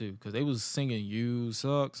 2002 because they was singing "You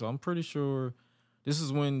Suck." So I'm pretty sure this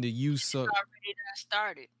is when the "You Suck"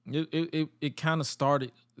 started. It kind of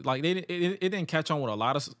started like it didn't catch on with a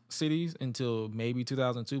lot of cities until maybe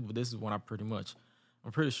 2002, but this is when I'm pretty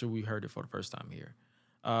sure we heard it for the first time here.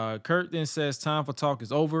 Kurt then says time for talk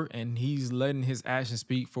is over, and he's letting his actions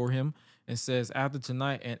speak for him. And says after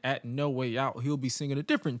tonight and at No Way Out, he'll be singing a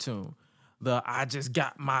different tune. The I Just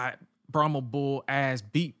Got My Brahma Bull Ass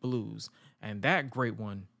Beat Blues. And that great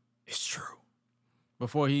one is true.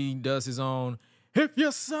 Before he does his own, if you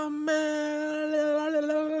smell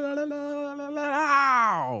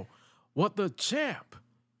what the champ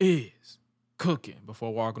is cooking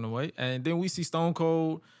before walking away. And then we see Stone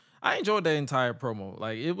Cold. I enjoyed that entire promo.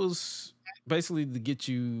 Like it was basically to get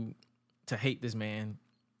you to hate this man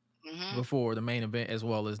before the main event as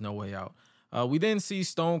well as No Way Out. We then see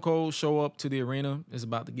Stone Cold show up to the arena. It's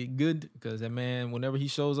about to get good because that man, whenever he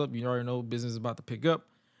shows up, you already know business is about to pick up.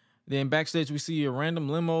 Then backstage, we see a random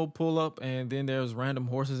limo pull up, and then there's random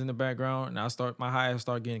horses in the background. And my eyes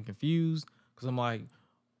start getting confused because I'm like,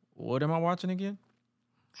 what am I watching again?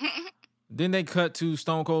 Then they cut to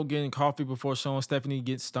Stone Cold getting coffee before showing Stephanie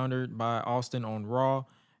get stunned by Austin on Raw.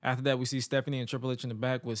 After that, we see Stephanie and Triple H in the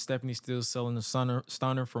back with Stephanie still selling the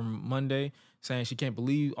stunner from Monday, saying she can't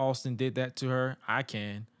believe Austin did that to her. I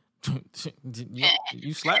can.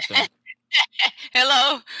 You slapped her.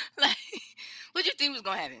 Hello? Like, what you think was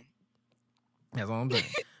going to happen? That's all I'm saying.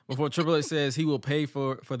 Before Triple H says he will pay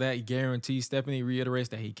for that guarantee, Stephanie reiterates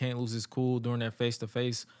that he can't lose his cool during that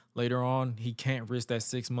face-to-face later on. He can't risk that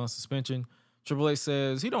 6-month suspension. Triple H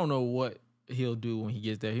says he don't know what he'll do when he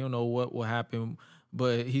gets there. He don't know what will happen.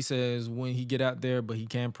 But he says when he get out there, but he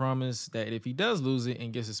can promise that if he does lose it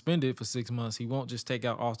and get suspended for 6 months, he won't just take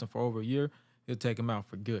out Austin for over a year. He'll take him out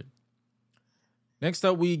for good. Next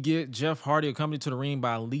up, we get Jeff Hardy accompanied to the ring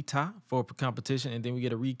by Lita for competition, and then we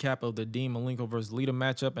get a recap of the Dean Malenko versus Lita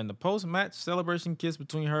matchup and the post-match celebration kiss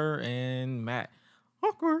between her and Matt.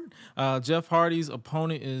 Awkward. Jeff Hardy's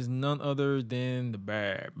opponent is none other than the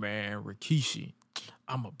bad man Rikishi.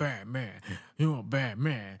 I'm a bad man. You're a bad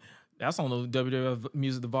man. That's on the WWF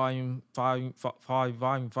Music, the Volume 5.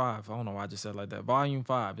 Volume 5. I don't know why I just said it like that. Volume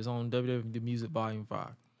 5 is on WWF Music Volume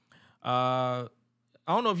 5.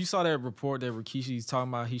 I don't know if you saw that report that Rikishi's talking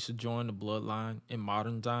about he should join the bloodline in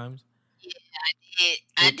modern times. Yeah,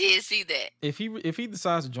 I did see that. If he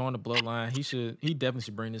decides to join the bloodline, he definitely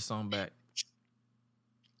should bring this song back.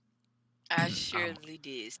 I surely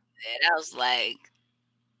did see that. I was like,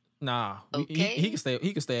 nah, okay. he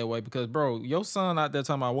can stay away because bro, your son out there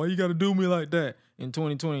talking about why you got to do me like that in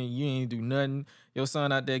 2020. You ain't do nothing. Your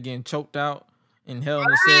son out there getting choked out in hell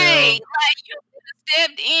in a cell. Like you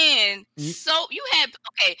stepped in, so you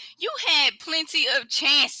had plenty of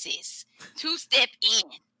chances to step in,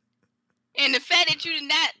 and the fact that you did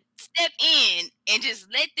not step in and just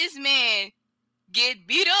let this man get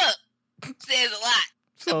beat up says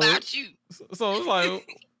a lot about you. So it's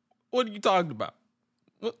like, what are you talking about?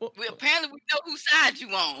 Apparently we know whose side you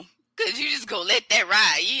on, cause you just go let that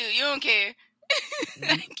ride. You don't care.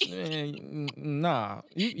 Nah,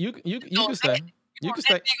 you can stay. You can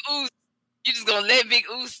stay. You just gonna let Big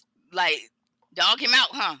Oos like dog him out,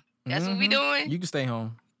 huh? That's what we doing. You can stay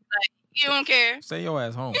home. Like you don't care. Stay your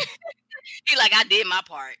ass home. He like I did my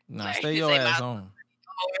part. Nah, like, stay your ass home.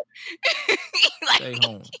 Like, stay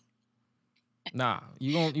home. Nah,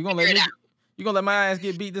 you gonna let my ass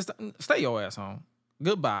get beat this time? Stay your ass home.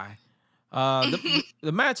 Goodbye.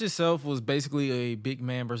 The match itself was basically a big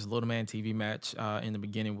man versus little man TV match in the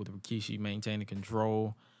beginning with Rikishi maintaining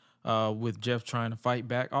control with Jeff trying to fight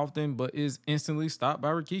back often, but is instantly stopped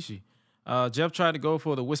by Rikishi. Jeff tried to go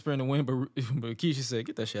for the whisper in the wind, but Rikishi said,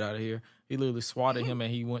 "Get that shit out of here." He literally swatted him, and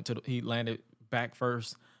he landed back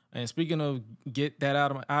first. And speaking of get that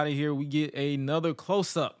out of here, we get another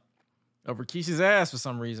close up of Rikishi's ass for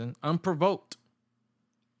some reason, unprovoked.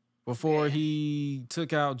 Before he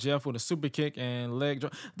took out Jeff with a super kick and leg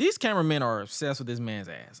drop. These cameramen are obsessed with this man's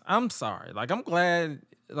ass. I'm sorry. Like, I'm glad.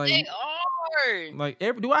 Like, they are. Like,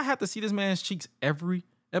 do I have to see this man's cheeks every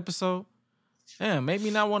episode? Damn, made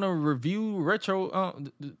me not want to review retro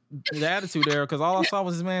the attitude era because all I saw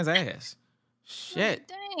was this man's ass. Shit.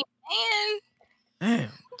 Dang, man.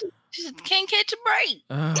 Damn. Just can't catch a break.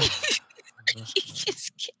 He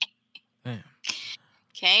just can't. Damn.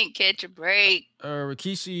 Can't catch a break.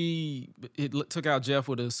 Rikishi took out Jeff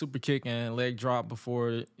with a super kick and leg drop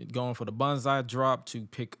before going for the banzai drop to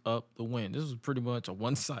pick up the win. This was pretty much a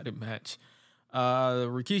one-sided match.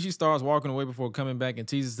 Rikishi starts walking away before coming back and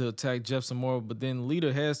teases to attack Jeff some more, but then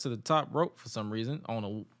Lita heads to the top rope for some reason on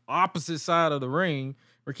the opposite side of the ring.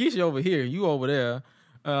 Rikishi over here, you over there.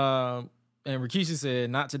 And Rikishi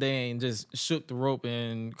said, "Not today," and just shook the rope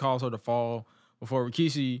and caused her to fall before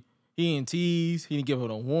Rikishi... He didn't tease. He didn't give her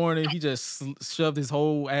a warning. He just shoved his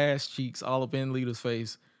whole ass cheeks all up in Lita's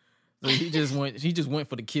face. So he just went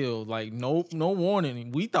for the kill. Like, no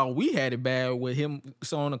warning. We thought we had it bad with him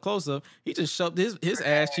showing a close up. He just shoved his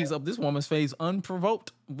ass cheeks up this woman's face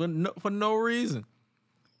unprovoked, but for no reason.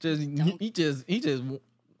 He just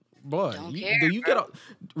boy.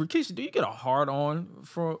 Rikishi? Do you get a hard on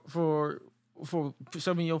for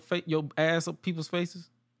shoving your ass up people's faces?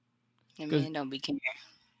 That man don't be caring.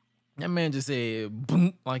 That man just said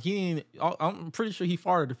boom, like he ain't. I'm pretty sure he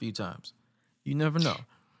farted a few times. You never know.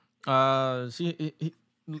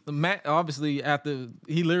 Matt obviously after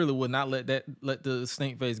he literally would not let the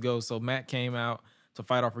snake face go. So Matt came out to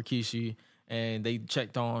fight off Rikishi, and they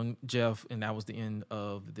checked on Jeff, and that was the end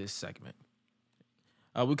of this segment.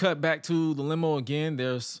 We cut back to the limo again.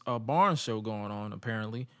 There's a barn show going on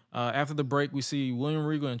apparently. After the break, we see William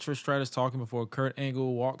Regal and Trish Stratus talking before Kurt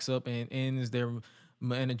Angle walks up and ends their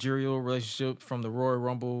managerial relationship from the Royal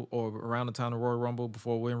Rumble or around the time of the Royal Rumble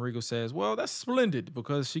before William Regal says, "Well, that's splendid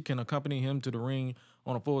because she can accompany him to the ring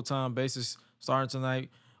on a full-time basis starting tonight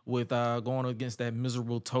with going against that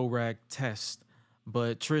miserable toe rag test."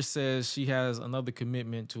 But Trish says she has another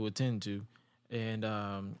commitment to attend to. And,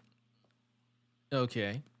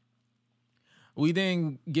 okay. We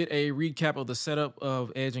then get a recap of the setup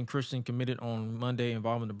of Edge and Christian committed on Monday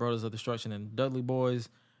involving the Brothers of Destruction and the Dudley Boys.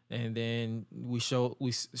 And then we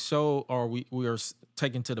are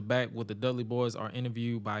taken to the back with the Dudley Boys are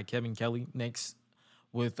interviewed by Kevin Kelly next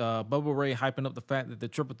with Bubba Ray hyping up the fact that the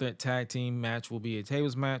Triple Threat Tag Team match will be a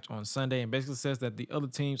tables match on Sunday and basically says that the other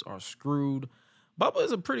teams are screwed. Bubba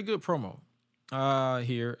is a pretty good promo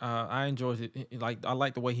here. I enjoyed it. I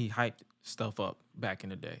like the way he hyped stuff up back in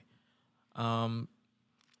the day.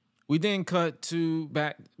 We then cut to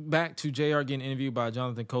back to JR getting interviewed by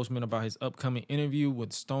Jonathan Coachman about his upcoming interview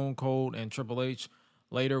with Stone Cold and Triple H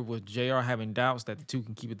later, with JR having doubts that the two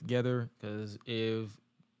can keep it together because if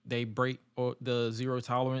they break the zero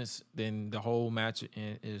tolerance, then the whole match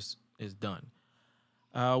is done.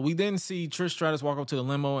 We then see Trish Stratus walk up to the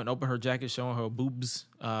limo and open her jacket, showing her boobs,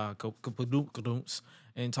 and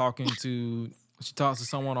talking to She talks to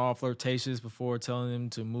someone all flirtatious before telling them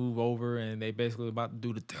to move over, and they basically about to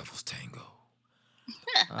do the devil's tango.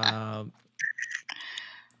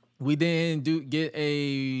 We then get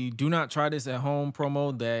a "do not try this at home"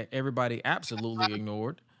 promo that everybody absolutely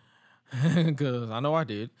ignored, because I know I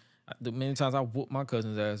did. The many times I whooped my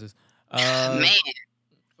cousin's asses. Man.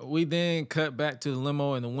 We then cut back to the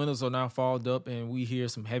limo, and the windows are now fogged up, and we hear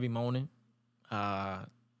some heavy moaning.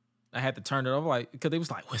 I had to turn it over, like, because they was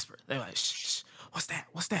like whispering. They were like, shh, shh, what's that?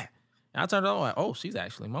 What's that? And I turned it over, like, oh, she's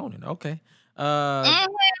actually moaning. Okay.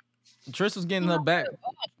 Trish was getting her back.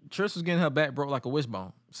 Trish was getting her back broke like a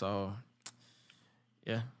wishbone. So,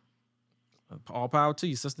 yeah. All power to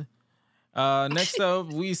you, sister. Next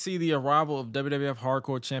up, we see the arrival of WWF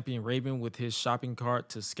Hardcore Champion Raven with his shopping cart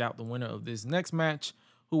to scout the winner of this next match,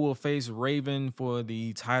 who will face Raven for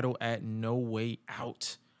the title at No Way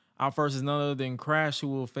Out. Out first is none other than Crash, who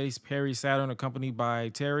will face Perry Saturn, accompanied by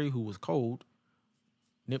Terry, who was cold.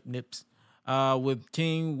 Nips. With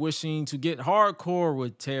King wishing to get hardcore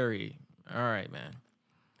with Terry. All right, man.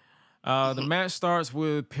 The match starts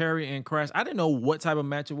with Perry and Crash. I didn't know what type of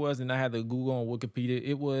match it was, and I had to Google on Wikipedia.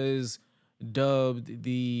 It was dubbed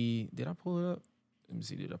the... Did I pull it up? Let me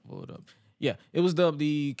see. Did I pull it up? Yeah, it was dubbed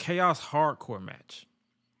the Chaos Hardcore match.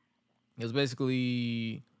 It was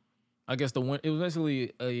basically... I guess it was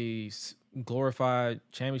basically a glorified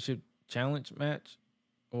championship challenge match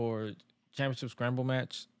or championship scramble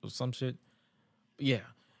match or some shit. Yeah,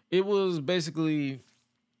 it was basically,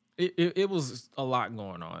 it was a lot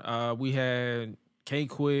going on. We had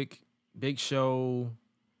K-Quick, Big Show,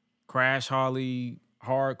 Crash Holly,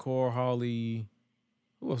 Hardcore Holly.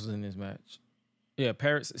 Who else was in this match? Yeah,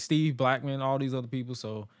 Parrots, Steve Blackman, all these other people.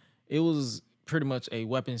 So it was pretty much a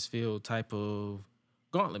weapons-filled type of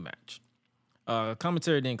gauntlet match.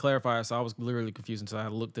 Commentary didn't clarify, so I was literally confused until I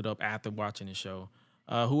looked it up after watching the show.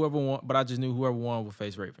 Whoever won, but I just knew whoever won would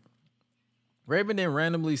face Raven. Raven then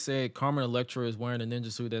randomly said Carmen Electra is wearing a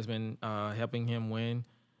ninja suit that's been helping him win,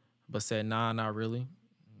 but said, nah, not really.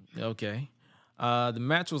 Okay. The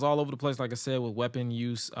match was all over the place, like I said, with weapon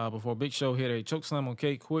use before Big Show hit a chokeslam on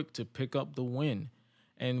K-Quick to pick up the win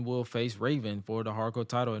and will face Raven for the hardcore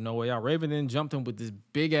title at No Way Out. Raven then jumped him with this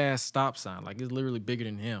big-ass stop sign. Like, it's literally bigger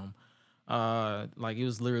than him. Like, it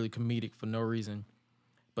was literally comedic for no reason.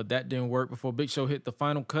 But that didn't work before Big Show hit the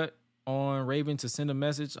final cut on Raven to send a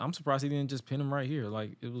message. I'm surprised he didn't just pin him right here.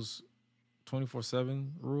 Like, it was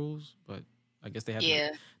 24/7 rules, but I guess they had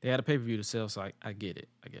a pay-per-view to sell, so I get it,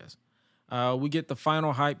 I guess. We get the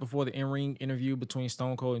final hype before the in-ring interview between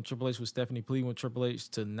Stone Cold and Triple H, with Stephanie pleading with Triple H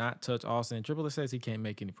to not touch Austin. And Triple H says he can't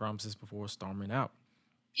make any promises before storming out.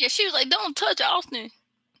 Yeah, she was like, don't touch Austin.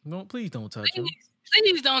 No, please don't touch him.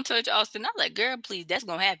 Please don't touch Austin. I'm like, girl, please, that's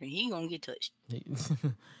going to happen. He going to get touched.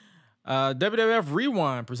 WWF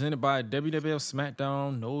Rewind, presented by WWF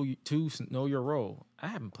SmackDown Know Your Role. I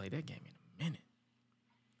haven't played that game in a minute.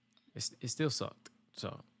 It still sucked.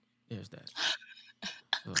 So, there's that.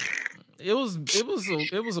 So, it was a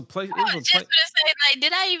place. It was a place. I was just gonna say, like,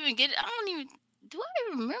 did I even get it? Do I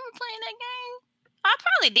even remember playing that game? I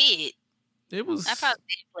probably did. I probably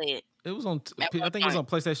did play it. It was on. I think it was on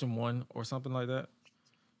PlayStation 1 or something like that.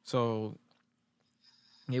 So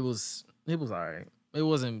it was all right. It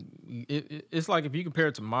wasn't. It's like if you compare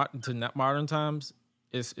it to modern times,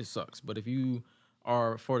 it sucks. But if you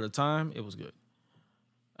are for the time, it was good.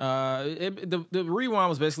 The rewind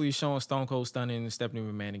was basically showing Stone Cold stunning Stephanie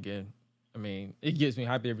McMahon again. I mean, it gets me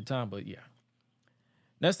hyped every time, but yeah.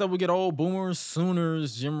 Next up, we get old Boomers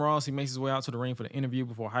Sooners. Jim Ross, he makes his way out to the ring for the interview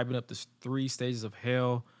before hyping up the 3 stages of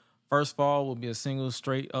hell. First fall will be a single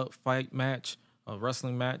straight up fight match, a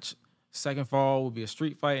wrestling match. Second fall will be a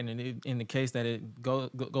street fight, and in the case that it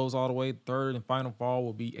goes all the way, third and final fall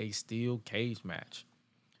will be a steel cage match.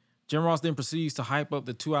 Jim Ross then proceeds to hype up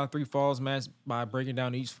the 2 out of 3 falls match by breaking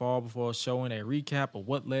down each fall before showing a recap of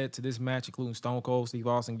what led to this match, including Stone Cold Steve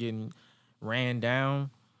Austin getting ran down.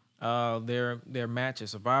 Their match at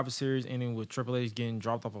Survivor Series ending with Triple H getting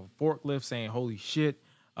dropped off a forklift, saying "Holy shit!"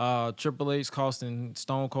 Triple H costing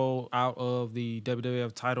Stone Cold out of the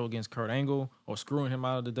WWF title against Kurt Angle, or screwing him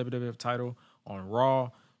out of the WWF title on Raw.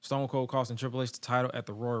 Stone Cold costing Triple H the title at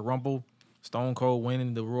the Royal Rumble. Stone Cold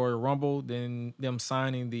winning the Royal Rumble, then them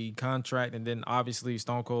signing the contract, and then obviously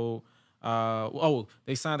Stone Cold.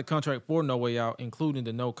 They signed the contract for No Way Out, including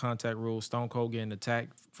the no contact rule. Stone Cold getting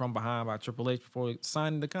attacked from behind by Triple H before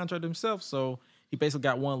signing the contract himself. So he basically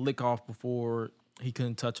got one lick off before he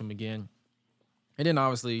couldn't touch him again. And then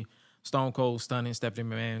obviously Stone Cold stunning Stephanie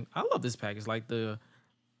McMahon. I love this package. Like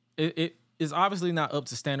it is obviously not up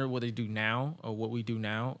to standard what they do now or what we do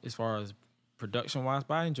now as far as production wise,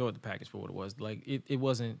 but I enjoyed the package for what it was. Like it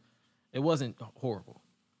wasn't It wasn't horrible.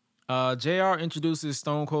 JR introduces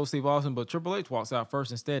Stone Cold Steve Austin, but Triple H walks out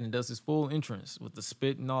first instead and does his full entrance with the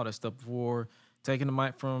spit and all that stuff before taking the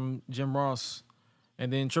mic from Jim Ross.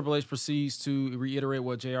 And then Triple H proceeds to reiterate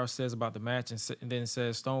what JR says about the match and then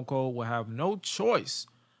says Stone Cold will have no choice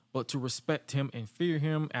but to respect him and fear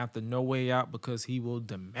him after No Way Out because he will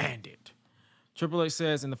demand it. Triple H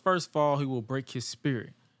says in the first fall, he will break his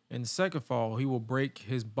spirit. In the second fall, he will break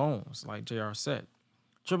his bones, like JR said.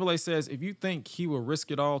 Triple H says if you think he will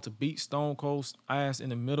risk it all to beat Stone Cold's ass in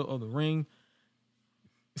the middle of the ring,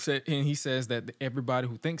 and he says that everybody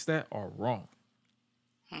who thinks that are wrong.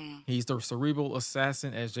 He's the cerebral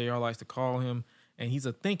assassin, as JR likes to call him, and he's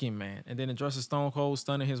a thinking man. And then addresses Stone Cold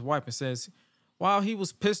stunning his wife and says, while he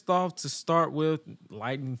was pissed off to start with,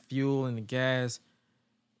 lighting fuel and the gas,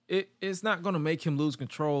 it's not going to make him lose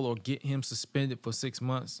control or get him suspended for 6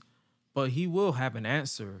 months, but he will have an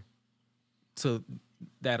answer to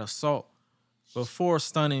that assault before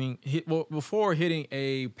hitting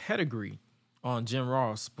a pedigree on Jim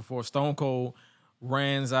Ross, before Stone Cold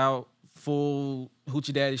runs out full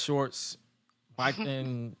hoochie daddy shorts, bike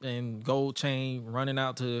and gold chain, running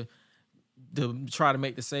out to try to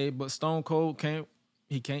make the save, but Stone Cold can't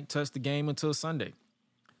touch the game until Sunday.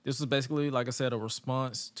 This was basically, like I said, a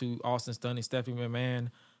response to Austin stunning Stephanie McMahon,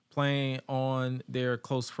 playing on their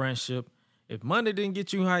close friendship. If Monday didn't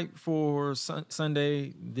get you hyped for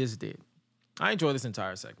Sunday, this did. I enjoyed this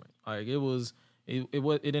entire segment. Like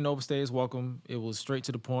it didn't overstay its welcome. It was straight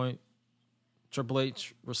to the point. Triple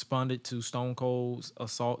H responded to Stone Cold's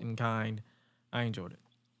assault in kind. I enjoyed it.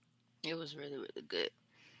 It was really, really good.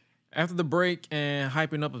 After the break and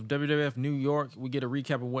hyping up of WWF New York, we get a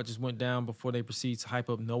recap of what just went down before they proceed to hype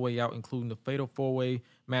up No Way Out, including the Fatal 4-Way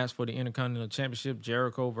match for the Intercontinental Championship,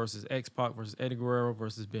 Jericho versus X-Pac versus Eddie Guerrero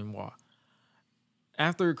versus Benoit.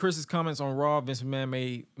 After Chris's comments on Raw, Vince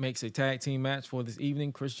McMahon makes a tag team match for this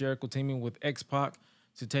evening. Chris Jericho teaming with X-Pac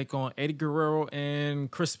to take on Eddie Guerrero and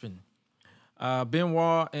Crispin.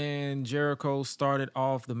 Benoit and Jericho started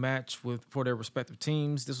off the match for their respective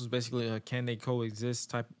teams. This was basically a can they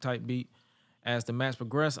coexist type beat. As the match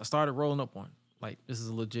progressed, I started rolling up one. Like, this is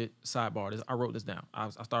a legit sidebar. I wrote this down. I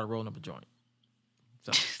started rolling up a joint.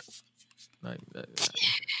 So,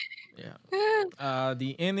 yeah.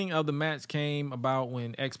 The ending of the match came about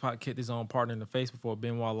when X-Pac kicked his own partner in the face before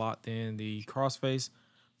Benoit locked in the crossface,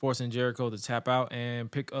 forcing Jericho to tap out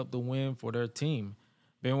and pick up the win for their team.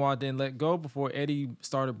 Benoit didn't let go before Eddie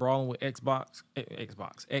started brawling with X-Pac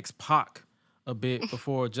a bit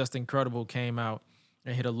before Just Incredible came out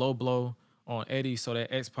and hit a low blow on Eddie so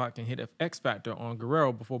that X-Pac can hit an X-Factor on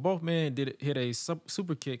Guerrero before both men hit a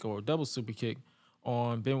super kick or a double super kick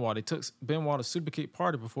on Benoit. They took Benoit a super kick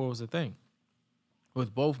party before it was a thing,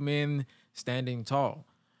 with both men standing tall.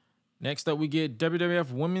 Next up, we get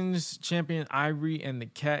WWF Women's Champion Ivory and the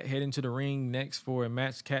Cat heading to the ring next for a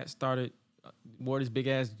match. Cat wore this big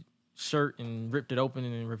ass shirt and ripped it open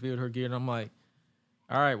and revealed her gear. And I'm like,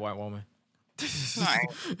 all right, white woman. All right.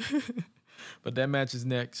 But that match is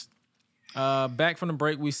next. Back from the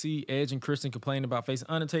break, we see Edge and Christian complaining about facing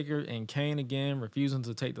Undertaker and Kane again, refusing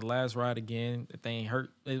to take the last ride again. The thing hurt.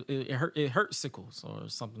 It hurt Sickles or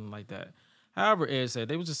something like that. However, Edge said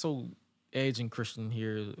they was just so Edge and Christian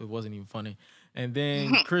here, it wasn't even funny. And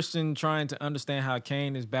then Christian trying to understand how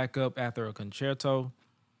Kane is back up after a concerto.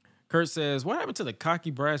 Kurt says, what happened to the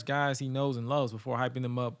cocky, brash guys he knows and loves before hyping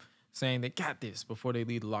them up, saying they got this before they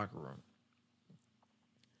leave the locker room?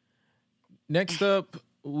 Next up,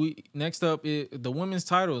 the women's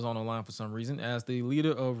title is on the line for some reason as the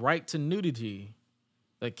leader of Right to Nudity,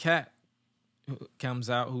 the Cat, comes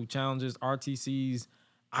out who challenges RTC's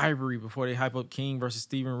Ivory before they hype up King versus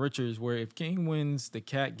Steven Richards, where if King wins, the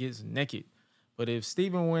Cat gets naked. But if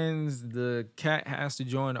Steven wins, the Cat has to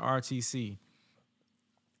join the RTC.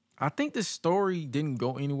 I think the story didn't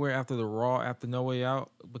go anywhere after the Raw, after No Way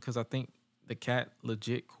Out, because I think the Cat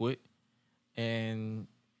legit quit, and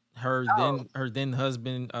her then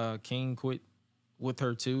husband King quit with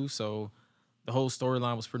her too. So the whole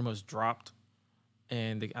storyline was pretty much dropped,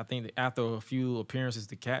 and I think that after a few appearances,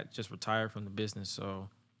 the Cat just retired from the business. So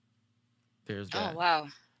there's that. Oh wow!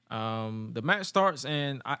 The match starts,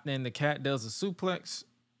 and then the Cat does a suplex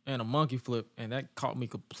and a monkey flip, and that caught me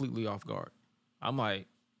completely off guard. I'm like,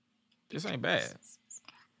 this ain't bad.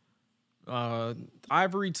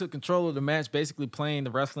 Ivory took control of the match, basically playing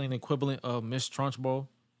the wrestling equivalent of Miss Trunchbull.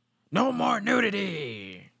 No more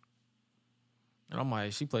nudity. And I'm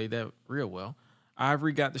like, she played that real well.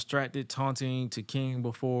 Ivory got distracted, taunting to King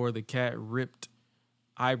before the Cat ripped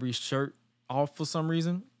Ivory's shirt off for some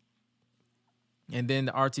reason. And then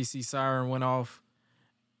the RTC siren went off.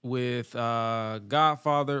 with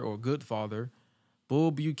Godfather or Goodfather,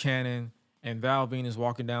 Bull Buchanan, and Val Venus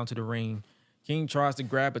walking down to the ring. King tries to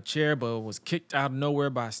grab a chair, but was kicked out of nowhere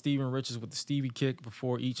by Steven Richards with the Stevie kick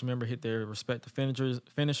before each member hit their respective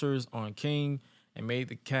finishers on King and made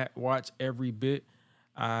the cat watch every bit.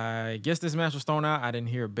 I guess this match was thrown out. I didn't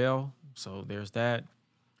hear a bell, so there's that.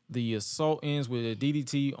 The assault ends with a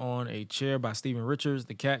DDT on a chair by Steven Richards,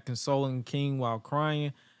 the cat consoling King while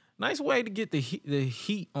crying. Nice way to get the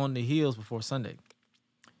heat on the heels before Sunday.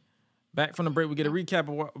 Back from the break, we get a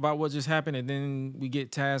recap about what just happened, and then we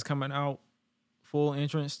get Taz coming out, full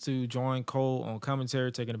entrance to join Cole on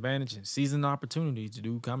commentary, taking advantage and seizing the opportunity to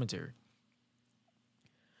do commentary.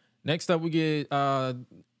 Next up, we get,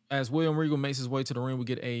 as William Regal makes his way to the ring, we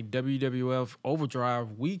get a WWF Overdrive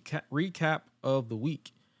recap of the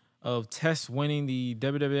week of Test winning the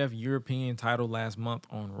WWF European title last month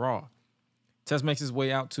on Raw. Test makes his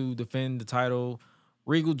way out to defend the title.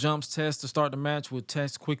 Regal jumps Test to start the match, with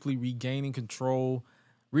Test quickly regaining control.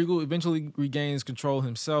 Regal eventually regains control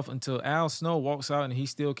himself until Al Snow walks out and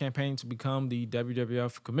he's still campaigning to become the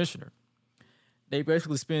WWF commissioner. They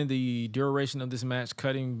basically spend the duration of this match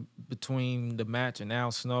cutting between the match and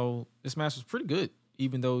Al Snow. This match was pretty good,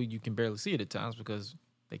 even though you can barely see it at times because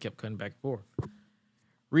they kept cutting back and forth.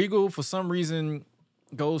 Regal, for some reason,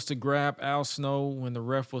 goes to grab Al Snow when the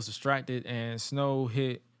ref was distracted, and Snow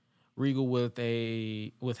hit Regal with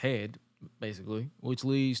head, basically, which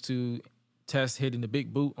leads to Test hitting the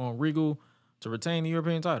big boot on Regal to retain the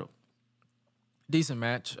European title. Decent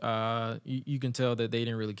match. You can tell that they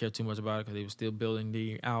didn't really care too much about it because they were still building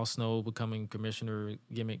the Al Snow becoming commissioner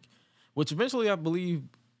gimmick, which eventually I believe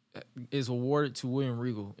is awarded to William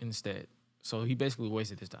Regal instead. So he basically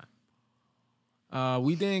wasted his time.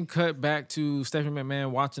 We then cut back to Stephanie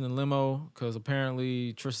McMahon watching the limo because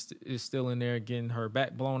apparently Trish is still in there getting her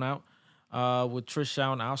back blown out. With Trish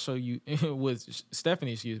shouting, "I'll show you," with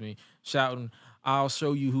Stephanie, shouting, "I'll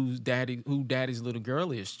show you who daddy's little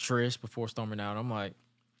girl is," Trish, before storming out. I'm like,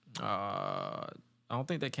 I don't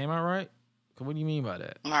think that came out right. What do you mean by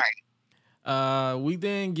that? All right. We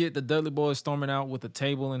then get the Dudley Boys storming out with a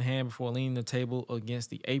table in hand before leaning the table against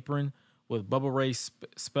the apron, with Bubba Ray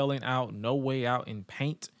spelling out "No Way Out" in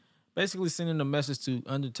paint, basically sending a message to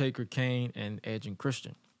Undertaker, Kane, and Edge and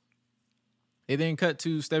Christian. They then cut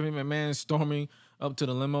to Stephanie McMahon storming up to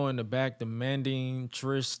the limo in the back, demanding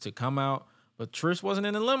Trish to come out. But Trish wasn't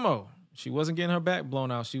in the limo. She wasn't getting her back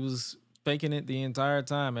blown out. She was faking it the entire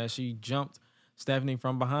time as she jumped Stephanie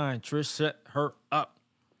from behind. Trish set her up.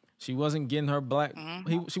 She wasn't getting her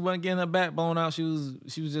she wasn't getting her back blown out. She was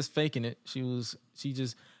just faking it.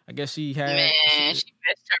 I guess she had. Man, she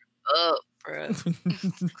messed her up, bro.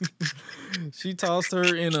 She tossed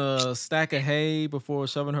her in a stack of hay before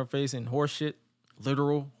shoving her face in horse shit.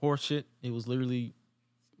 Literal horse shit. It was literally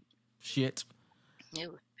shit.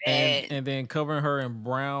 It was bad. And then covering her in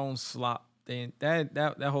brown slop. Then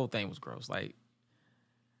that whole thing was gross. Like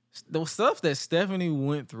the stuff that Stephanie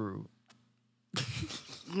went through.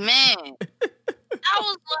 Man. I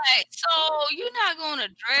was like, so you're not going to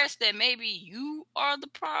address that maybe you are the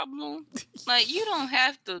problem? Like, you don't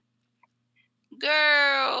have to,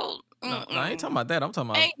 girl. No, I ain't talking about that. I'm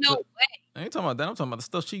talking about. Ain't no way. I ain't talking about that. I'm talking about the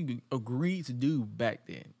stuff she agreed to do back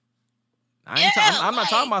then. I'm not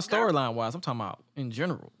talking about storyline wise. I'm talking about in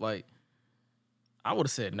general. Like, I would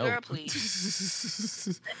have said no. Girl,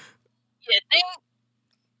 please.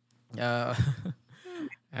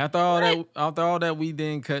 After all that, we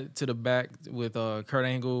then cut to the back with Kurt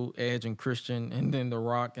Angle, Edge, and Christian, and then The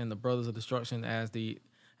Rock and the Brothers of Destruction as the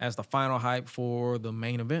final hype for the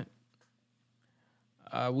main event.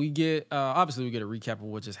 We get obviously we get a recap of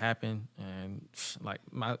what just happened, and like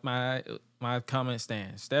my comment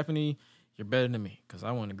stands. Stephanie, you're better than me because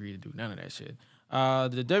I wouldn't agree to do none of that shit.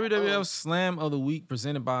 The WWF Slam of the Week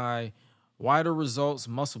presented by Wider Results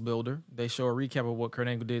Muscle Builder. They show a recap of what Kurt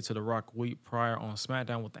Angle did to The Rock week prior on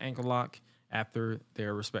SmackDown with the ankle lock after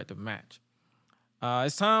their respective match.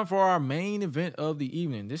 It's time for our main event of the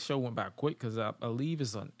evening. This show went by quick because I believe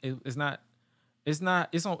it was on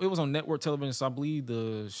network television, so I believe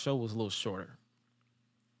the show was a little shorter.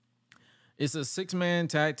 It's a 6-man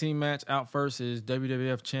tag team match. Out first is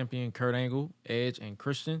WWF champion Kurt Angle, Edge, and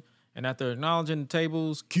Christian. And after acknowledging the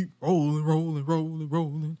tables, keep rolling, rolling, rolling,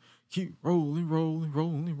 rolling. Keep rolling, rolling,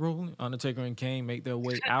 rolling, rolling. Undertaker and Kane make their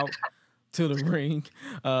way out to the ring.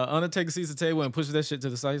 Undertaker sees the table and pushes that shit to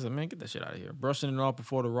the side. He's like, man, get that shit out of here. Brushing it off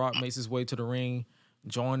before The Rock makes his way to the ring,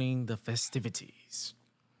 joining the festivities.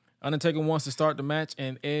 Undertaker wants to start the match,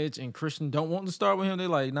 and Edge and Christian don't want to start with him. They're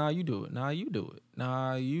like, nah, you do it. Nah, you do it.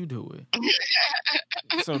 Nah, you do it.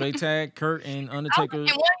 So they tag Kurt and Undertaker. And when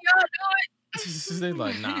y'all do it, They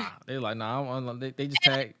like, nah. They like, nah. They just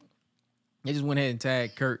tag. They just went ahead and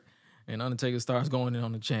tagged Kurt, and Undertaker starts going in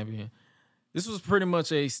on the champion. This was pretty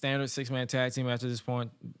much a standard 6-man tag team match at this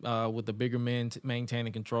point, with the bigger men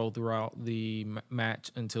maintaining control throughout the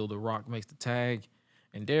match until The Rock makes the tag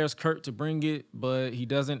and dares Kurt to bring it, but he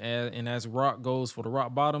doesn't. And as Rock goes for the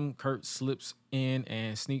rock bottom, Kurt slips in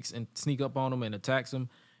and sneak up on him and attacks him.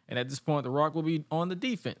 And at this point, The Rock will be on the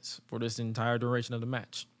defense for this entire duration of the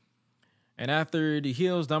match. And after the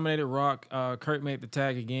heels dominated Rock, Kurt made the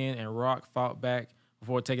tag again, and Rock fought back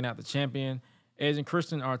before taking out the champion. Edge and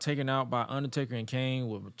Christian are taken out by Undertaker and Kane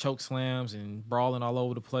with choke slams and brawling all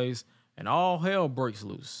over the place, and all hell breaks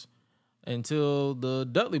loose until the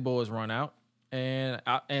Dudley Boys run out. And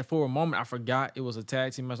for a moment, I forgot it was a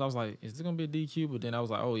tag team match. I was like, is this going to be a DQ? But then I was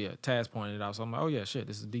like, oh, yeah, Taz pointed it out. So I'm like, oh, yeah, shit,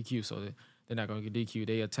 this is DQ. So they're not going to get DQ.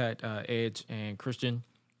 They attacked Edge and Christian.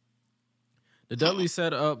 The Dudleys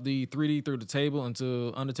set up the 3D through the table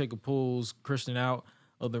until Undertaker pulls Christian out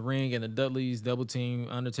of the ring, and the Dudleys double team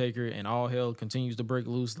Undertaker, and all hell continues to break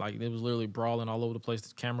loose. Like, it was literally brawling all over the place.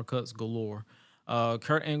 The camera cuts galore.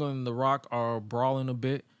 Kurt Angle and The Rock are brawling a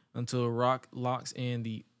bit until Rock locks in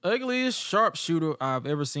the ugliest sharpshooter I've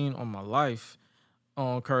ever seen on my life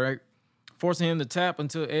on Kurt, forcing him to tap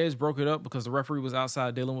until Edge broke it up because the referee was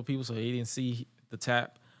outside dealing with people, so he didn't see the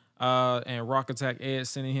tap. And Rock attacked Edge,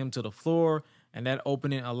 sending him to the floor. And that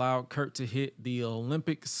opening allowed Kurt to hit the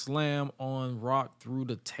Olympic slam on Rock through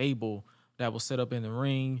the table that was set up in the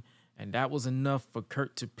ring. And that was enough for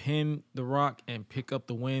Kurt to pin The Rock and pick up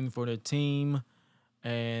the win for their team.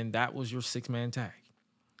 And that was your 6-man tag.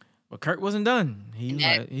 But Kurt wasn't done. He's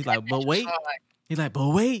like, but wait. He's like, but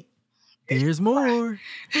wait. There's more.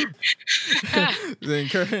 Then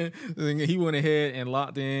he went ahead and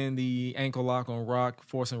locked in the ankle lock on Rock,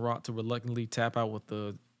 forcing Rock to reluctantly tap out with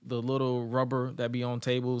the little rubber that be on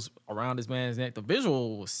tables around this man's neck. The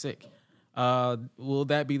visual was sick. Will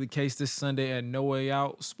that be the case this Sunday at No Way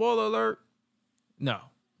Out? Spoiler alert. No.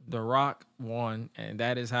 The Rock won, and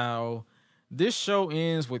that is how this show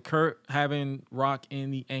ends, with Kurt having Rock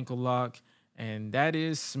in the ankle lock, and that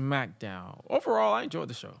is SmackDown. Overall, I enjoyed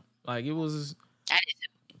the show. Like, it was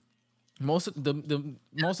most of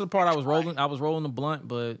the part I was rolling the blunt,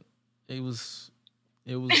 but it was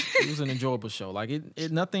an enjoyable show. Like,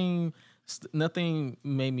 nothing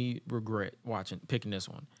made me regret picking this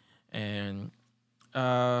one. And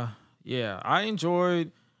yeah, I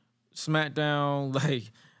enjoyed SmackDown,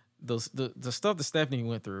 like the stuff that Stephanie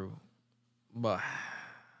went through, but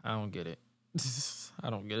I don't get it. I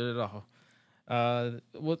don't get it at all.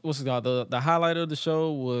 What's it called? The highlight of the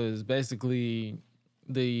show was basically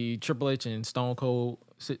the Triple H and Stone Cold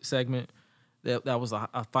segment. That was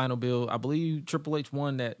a final build. I believe Triple H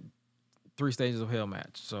won that 3 Stages of Hell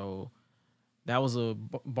match. So that was a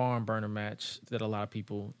barn burner match that a lot of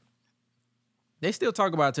people, they still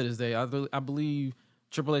talk about to this day. I believe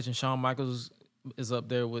Triple H and Shawn Michaels is up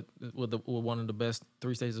there with one of the best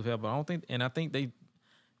 3 Stages of Hell. But I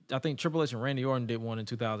think Triple H and Randy Orton did one in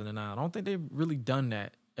 2009. I don't think they've really done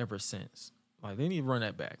that ever since. Like, they need to run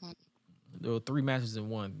that back. There were 3 matches in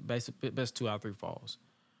one, best 2 out of 3 falls.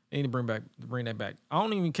 They need to bring that back. I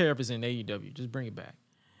don't even care if it's in AEW. Just bring it back.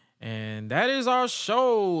 And that is our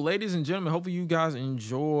show, ladies and gentlemen. Hopefully you guys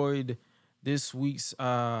enjoyed this week's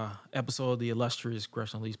episode of the illustrious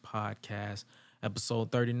Gresham Unleashed podcast,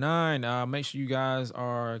 episode 39. Make sure you guys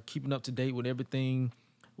are keeping up to date with everything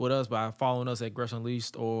with us by following us at Gresham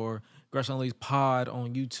Unleashed or Gresham Unleashed Pod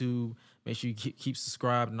on YouTube. Make sure you keep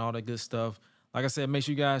subscribed and all that good stuff. Like I said, make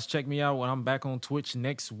sure you guys check me out when I'm back on Twitch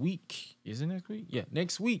next week. Is it next week? Yeah,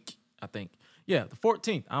 next week, I think. Yeah, the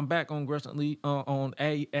 14th. I'm back on Gresham on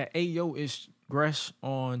at Ayo-ish Gresh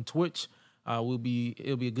on Twitch. It'll be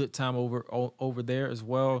a good time over there as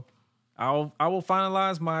well. I will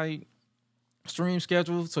finalize my stream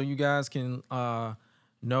schedule so you guys can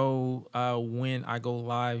know when I go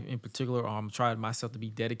live in particular. I'm trying myself to be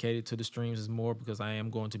dedicated to the streams more, because I am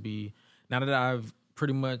going to be, now that I've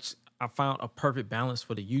pretty much I found a perfect balance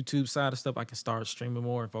for the YouTube side of stuff, I can start streaming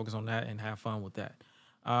more and focus on that and have fun with that.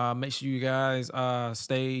 Make sure you guys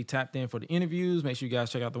stay tapped in for the interviews. Make sure you guys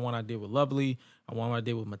check out the one I did with Lovely, one I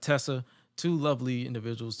did with Matessa. 2 lovely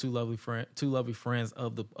individuals, 2 lovely friends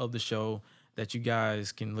of the show that you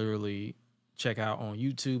guys can literally check out on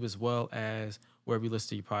YouTube as well as wherever you listen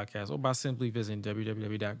to your podcast, or by simply visiting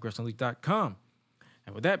www.greshamleague.com.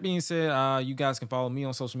 And with that being said, you guys can follow me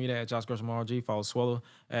on social media at Josh Gresham RG. Follow Swallow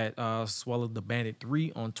at Swallow the Bandit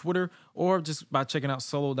 3 on Twitter, or just by checking out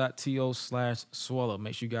solo.to/Swallow.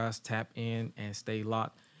 Make sure you guys tap in and stay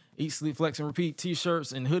locked. Eat, Sleep, Flex, and Repeat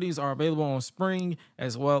t-shirts and hoodies are available on Spring,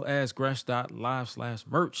 as well as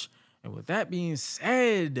Gresh.live/merch. And with that being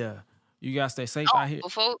said, you guys stay safe out here.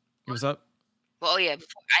 What's up? Well, yeah,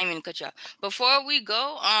 I ain't even cut you off. Before we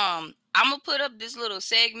go, I'm gonna put up this little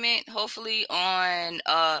segment, hopefully on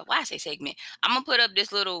why I say segment. I'm gonna put up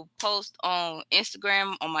this little post on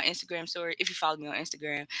Instagram, on my Instagram story. If you follow me on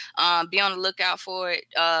Instagram, be on the lookout for it.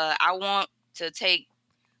 I want to take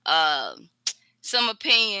some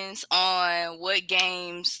opinions on what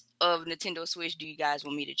games of Nintendo Switch do you guys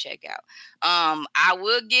want me to check out. I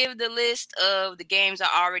will give the list of the games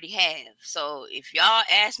I already have. So if y'all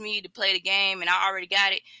ask me to play the game and I already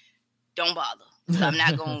got it, don't bother. I'm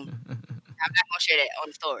not going to share that on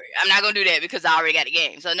the story. I'm not going to do that because I already got the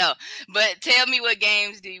game. So no, but tell me what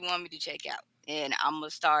games do you want me to check out? And I'm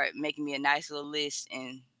going to start making me a nice little list,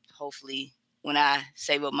 and hopefully when I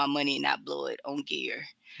save up my money and not blow it on gear,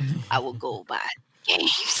 I will go buy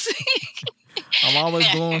games. I'm always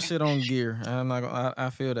blowing shit on gear. I'm not gonna, I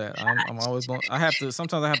feel that. I'm always blowing.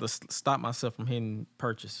 Sometimes I have to stop myself from hitting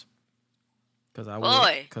purchase. Because I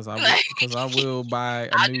will buy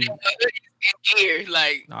a new gear.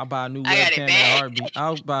 Like, I'll buy a new webcam in a heartbeat.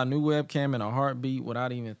 I'll buy a new webcam in a heartbeat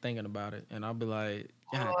without even thinking about it. And I'll be like,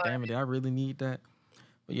 God damn it, do I really need that?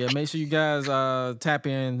 But yeah, make sure you guys tap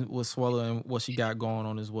in with Swella and what she got going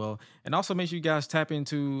on as well. And also make sure you guys tap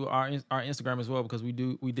into our Instagram as well, because we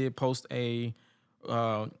did post a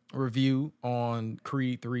review on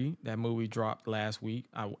Creed 3. That movie dropped last week.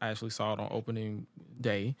 I actually saw it on opening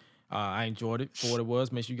day. I enjoyed it for what it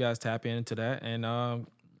was. Make sure you guys tap into that,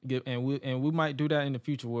 and we might do that in the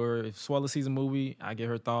future, where if Swella sees a movie, I get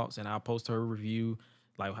her thoughts and I'll post her review,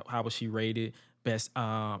 like how was she rated, best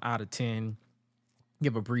out of 10.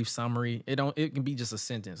 Give a brief summary. It can be just a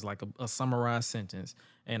sentence, like a summarized sentence,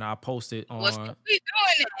 and I'll post it on. What's we doing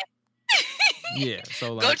that? Yeah,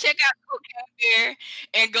 so like, go check out Cocaine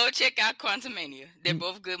and go check out Quantumania. They're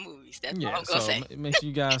both good movies. That's all I'm gonna say. Make sure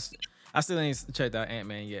you guys. I still ain't checked out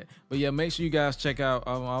Ant-Man yet, but yeah, make sure you guys check out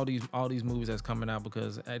all these movies that's coming out,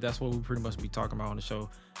 because that's what we pretty much be talking about on the show,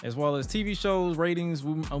 as well as TV shows, ratings.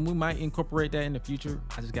 We might incorporate that in the future.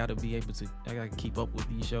 I just gotta be able to. I gotta keep up with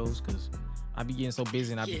these shows because I be getting so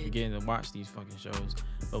busy and I be forgetting to watch these fucking shows.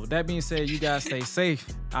 But with that being said, you guys stay safe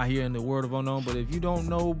out here in the world of unknown. But if you don't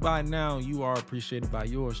know by now, you are appreciated by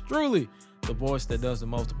yours truly, the voice that does the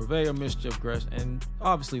most, the purveyor, Mischief Gresh, and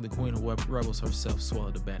obviously the queen of rebels herself,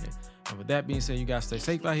 Swella the Bandit. And with that being said, you guys stay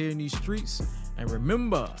safe out here in these streets, and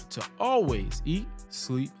remember to always eat,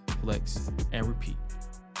 sleep, flex, and repeat.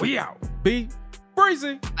 We out. Be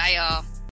breezy. Bye, y'all.